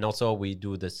 And also we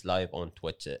do this live on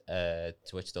Twitch,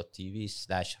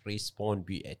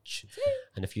 twitch.tv/respawnbh.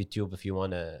 And if YouTube, if you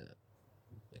want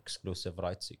exclusive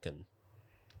rights, you can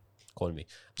call me.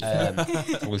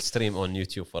 We'll stream on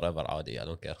YouTube forever, Audi. I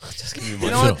don't care. Just give me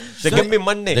money. know what? Just give me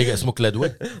money. دقيقة اسمك لدوي.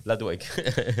 Ludwig.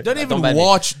 Don't even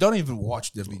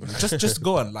watch the video. Just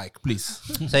go and like, please.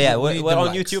 So yeah, We need we're them on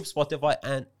likes. YouTube, Spotify,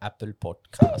 and Apple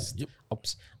Podcast. Yep.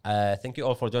 Oops. Thank you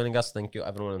all for joining us. Thank you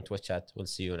everyone on Twitch chat. We'll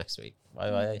see you next week. Bye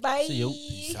bye. Bye. See you.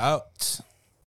 Peace out.